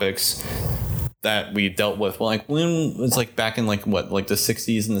with topics that we dealt with. Well, like when it's like back in like what, like the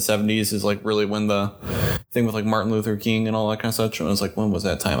 60s and the 70s is like really when the thing with like Martin Luther King and all that kind of stuff. It was like, when was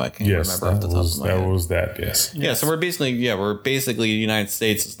that time? I can't Yes, remember off the top of my head. Yes. Yeah, so we're basically the United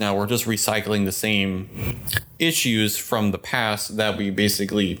States now. We're just recycling the same issues from the past that we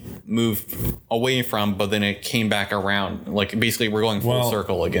basically moved away from, but then it came back around. Like basically we're going full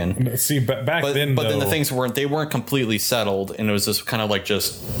circle again. See, back But then, then the though- things weren't completely settled, and it was just kind of like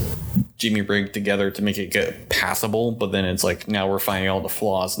just Jimmy rigged together to make it get passable. But then it's like now we're finding all the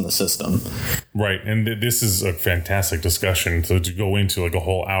flaws in the system. Right, and this is a fantastic discussion. So to go into like a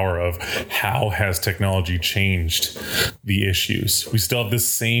whole hour of how has technology changed the issues. We still have this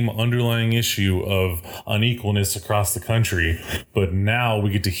same underlying issue of unequalness across the country, but now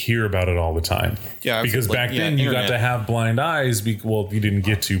we get to hear about it all the time. Yeah, because like, back yeah, then you internet. got to have blind eyes. Well, you didn't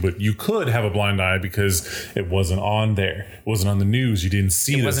get to, but you could have a blind eye because it wasn't on there. It wasn't on the news. You didn't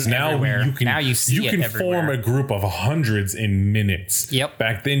see this. wasn't Now everywhere. you can Now you see you it can everywhere. form a group of hundreds in minutes. Yep.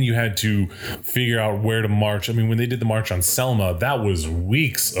 Back then you had to figure out where to march. I mean, when they did the march on Selma, that was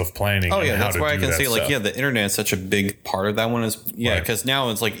weeks of planning. Oh on yeah, how that's to why I do can that say like, stuff. yeah, the internet is such a big part of that one. Is Right. because now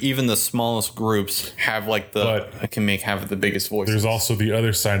it's like even the smallest groups have like But have the biggest voices. There's also the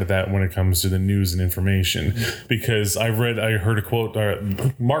other side of that when it comes to the news and information, because I heard a quote.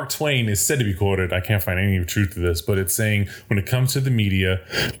 Mark Twain is said to be quoted. I can't find any truth to this, but it's saying when it comes to the media,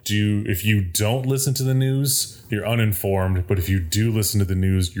 if you don't listen to the news, you're uninformed. But if you do listen to the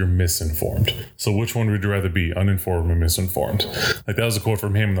news, you're misinformed. So which one would you rather be, uninformed or misinformed? Like that was a quote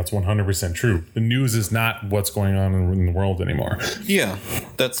from him, and that's 100% true. The news is not what's going on in the world anymore. Yeah,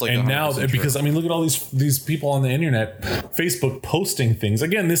 that's like And now, 100% true. because I mean, look at all these people on the internet, Facebook posting things.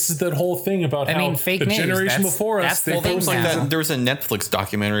 Again, this is that whole thing about I how mean, fake the news, generation that's- before us, that's the they thing It was like now. that. There was a Netflix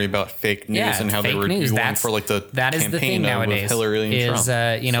documentary about fake news Yeah, and how they fake were news. going for like the that is the thing campaign nowadays. with Hillary and is Trump.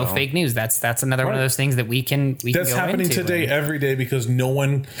 So- fake news. That's another one of Right. those things that we can That's go happening into. today, every day, because no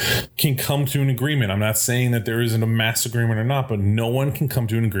one can come to an agreement. I'm not saying that there isn't a mask agreement or not, but no one can come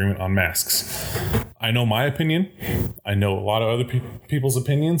to an agreement on masks. I know my opinion. I know a lot of other people's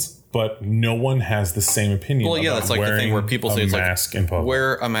opinions, but no one has the same opinion. Well, yeah, about that's like the thing wearing where people a say it's mask like in public.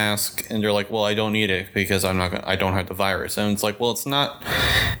 wear a mask, and they're like, "Well, I don't need it because I don't have the virus." And it's like, well, it's not.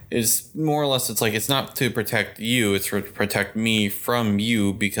 It's more or less. It's like it's not to protect you. It's to protect me from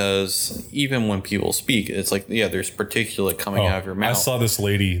you, because even when people speak, it's like, yeah, there's particulate coming out of your mouth. I saw this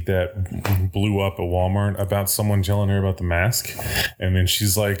lady that blew up at Walmart about someone telling her about the mask. And then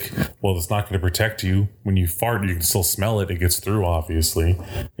she's like, well, it's not going to protect you. When you fart, you can still smell it. It gets through, obviously.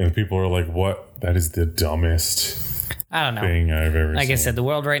 And people are like, what? That is the dumbest I don't know. thing I've ever Like seen. I said, the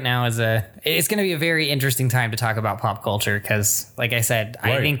world right now it's going to be a very interesting time to talk about pop culture because, like I said,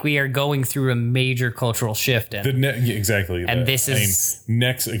 I Right. think we are going through a major cultural shift. And Yeah, exactly. And this is-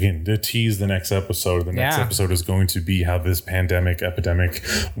 next, again, to tease the next episode. The next Yeah. episode is going to be how this pandemic, epidemic,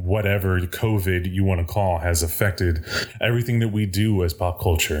 whatever COVID you want to call, has affected everything that we do as pop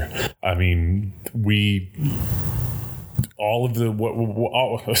culture. I mean, all of the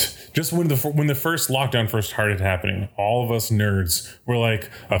just when the first lockdown first started happening, all of us nerds were like,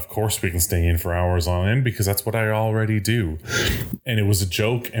 of course we can stay in for hours on end because that's what I already do. And it was a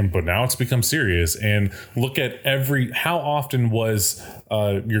joke, but now it's become serious. And look at how often was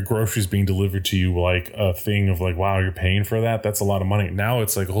your groceries being delivered to you like a thing of like, wow, you're paying for that? That's a lot of money. Now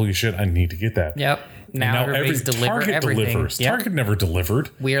it's like, holy shit, I need to get that. Yep. Now everybody's Target everything. delivers. Yep. Target never delivered.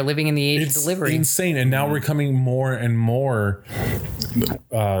 We are living in the age It's of delivery. insane, and now we're coming more and more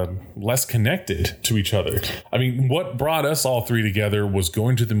less connected to each other. I mean, what brought us all three together was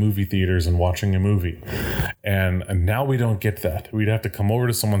going to the movie theaters and watching a movie, and now we don't get that. We'd have to come over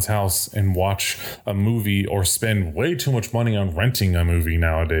to someone's house and watch a movie, or spend way too much money on renting a movie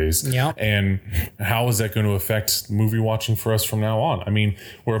nowadays. Yeah. And how is that going to affect movie watching for us from now on? I mean,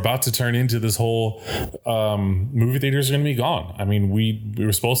 we're about to turn into this whole movie theaters are going to be gone. I mean, we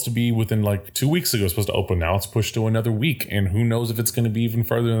were supposed to be within like 2 weeks ago, supposed to open. Now it's pushed to another week, and who knows if it's going to be even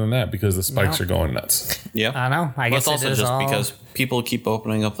further than that, because the spikes are going nuts. Yeah, I know. I guess it's also it is just all... because people keep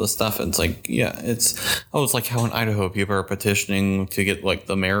opening up the stuff. And it's like, it's like how in Idaho people are petitioning to get like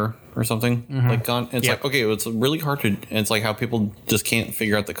the mayor or something like gone. It's like, okay, it's really hard to. It's like how people just can't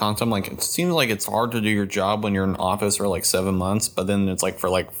figure out the concept. Like, it seems like it's hard to do your job when you're in office for like 7 months, but then it's like for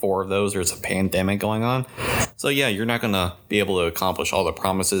like 4 of those there's a pandemic going on. So yeah, you're not gonna be able to accomplish all the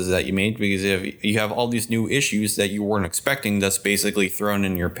promises that you made, because if you have all these new issues that you weren't expecting, that's basically thrown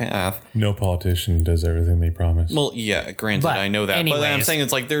in your path. No politician does everything they promise. Well, yeah, granted, But I know that, but I'm anyways. saying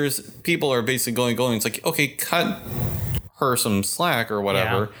it's like there's people are basically going. It's like, okay, cut her some slack or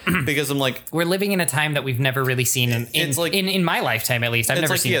whatever, because I'm like, We're living in a time that we've never really seen in my lifetime, at least. I've it's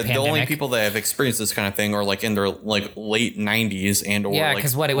never like, seen yeah, a the pandemic. only people that have experienced this kind of thing are like in their like late 90s and or Yeah, like,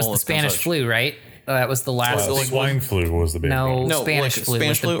 because it was all the this kind of Spanish such. flu, right? That was the last. Swine flu was the big No, one. No, Spanish like flu. Spanish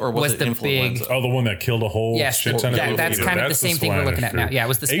was the, flu, or was it the influenza? big. Oh, the one that killed a whole Yes, shit ton of people. that's kind of the same thing we're looking at now. Yeah, it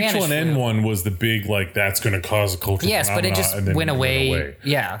was the Spanish H1N1 flu. one was the big, like, that's going to cause a cultural Yes, but it phenomenon, just and then went it away.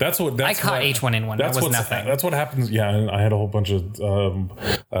 Yeah. That's I caught H1N1. That was nothing. That's what happens. Yeah, and I had a whole bunch of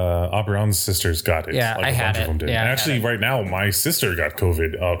Aubreyon's sisters got it. Yeah, like I a had bunch of it. them did. Yeah, I And had actually, it. right now, my sister got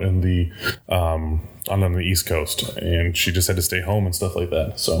COVID out in the on the East Coast, and she just had to stay home and stuff like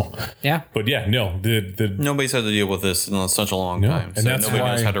that. So Yeah. but yeah, no, the Nobody's had to deal with this in such a long time, and so that's nobody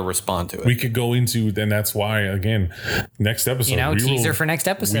knows why how to respond to it. we could go into, and that's why, again, next episode, teaser for next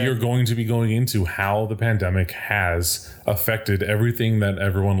episode. we are going to be going into how the pandemic has affected everything that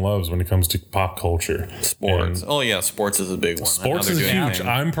everyone loves when it comes to pop culture. Sports. And Oh yeah, sports is a big one. sports How is they're doing huge. things.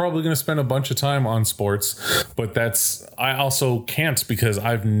 I'm probably going to spend a bunch of time on sports, but I also can't, because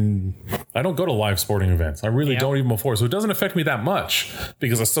I don't go to live sporting events. I really don't even before, so it doesn't affect me that much,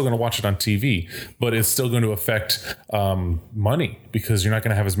 because I'm still going to watch it on TV. But it's still going to affect money, because you're not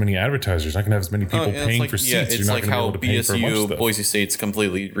going to have as many advertisers, not going to have as many people Oh, it's paying like, for seats. yeah, You're it's not like going to be how able to pay for a bunch of BSU, stuff. Boise State's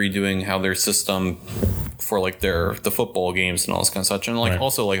completely redoing how their system for like the football games and all this kind of such, and like Right.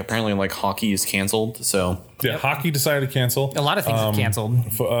 also like apparently like hockey is canceled. So Yeah, hockey decided to cancel. A lot of things have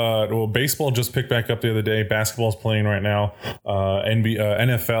canceled. Well, baseball just picked back up the other day. Basketball's playing right now.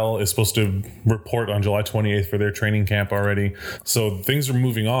 NFL is supposed to report on July 28th for their training camp already. So things are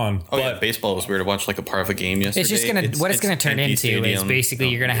moving on. oh yeah, baseball was weird to watch like a part of a game yesterday. It's just what it's gonna turn empty into is stadium. basically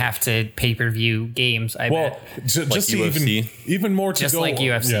you're gonna have to pay-per-view games. I Well, bet. just to UFC. even more to Just go, like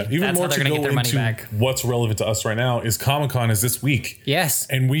UFC. Yeah, even That's more how they're to gonna go get their money into back. what's relevant to us right now is Comic-Con is this week. Yes.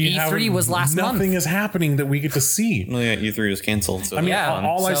 And we E3 have was last nothing month. is happening that we get to see. Oh, yeah, E3 was canceled. So I mean, Yeah.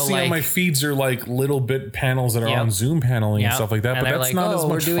 all I So, see on like- my feeds are like little bit panels that are Yep. on Zoom paneling and Yep. stuff like that. And But they're that's like, not as much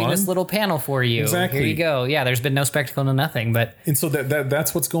we're doing fun. this little panel for you. Exactly. Here you go. Yeah, there's been no spectacle, no nothing. But And so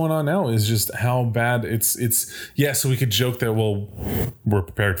that's what's going on now, is just how bad it's yeah. So we could joke that, well, we're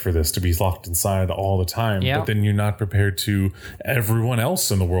prepared for this to be locked inside all the time, Yeah. but then you're not prepared to. Everyone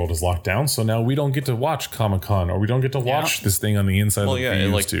else in the world is locked down, so now we don't get to watch Comic-Con, or we don't get to watch this thing on the inside. well, like yeah, we it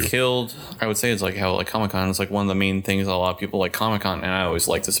used like to. killed. I would say it's like how like Comic-Con is like one of the main things a lot of people like Comic-Con, and I always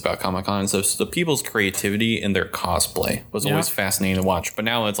like this about Comic-Con. So the people's creativity and their cosplay was always fascinating to watch. But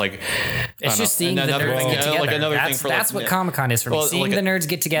now it's like it's just seeing the another nerds thing, get together. like another thing that's for that's like, what Comic-Con is for me. well, Seeing like the nerds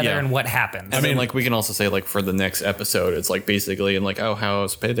get together yeah. and what happens. I mean, like we can also say like for the next episode, it's like basically and like, oh, how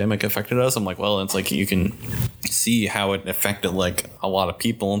has pandemic affected us? I'm like, well, it's like you can see how it affected like a lot of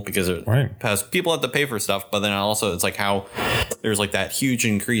people because it has people have to pay for stuff, but then also it's like how there's like that huge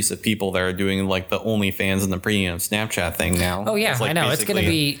increase of people that are doing like the OnlyFans and the premium Snapchat thing now. Oh yeah, It's, like, I know. It's gonna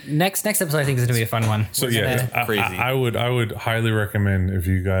be next episode. I think is gonna be a fun one. So We're yeah, gonna- crazy. I would highly recommend, if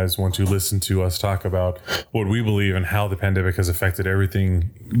you guys want to listen to us talk about what we believe and how the pandemic has affected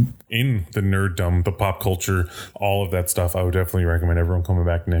everything in the nerddom, the pop culture, all of that stuff. I would definitely recommend everyone coming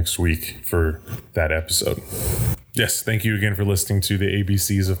back next week for that episode. Yes, thank you again for listening to the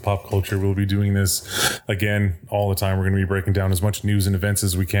ABCs of pop culture. We'll be doing this again all the time. We're going to be breaking down as much news and events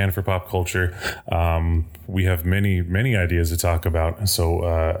as we can for pop culture. We have many ideas to talk about. So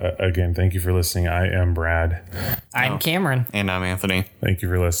again, thank you for listening. I am Brad. I'm Cameron. And I'm Anthony. Thank you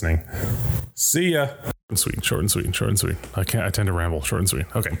for listening. See ya. Short and sweet. I tend to ramble. Short and sweet.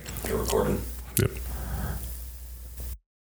 Okay. You're recording.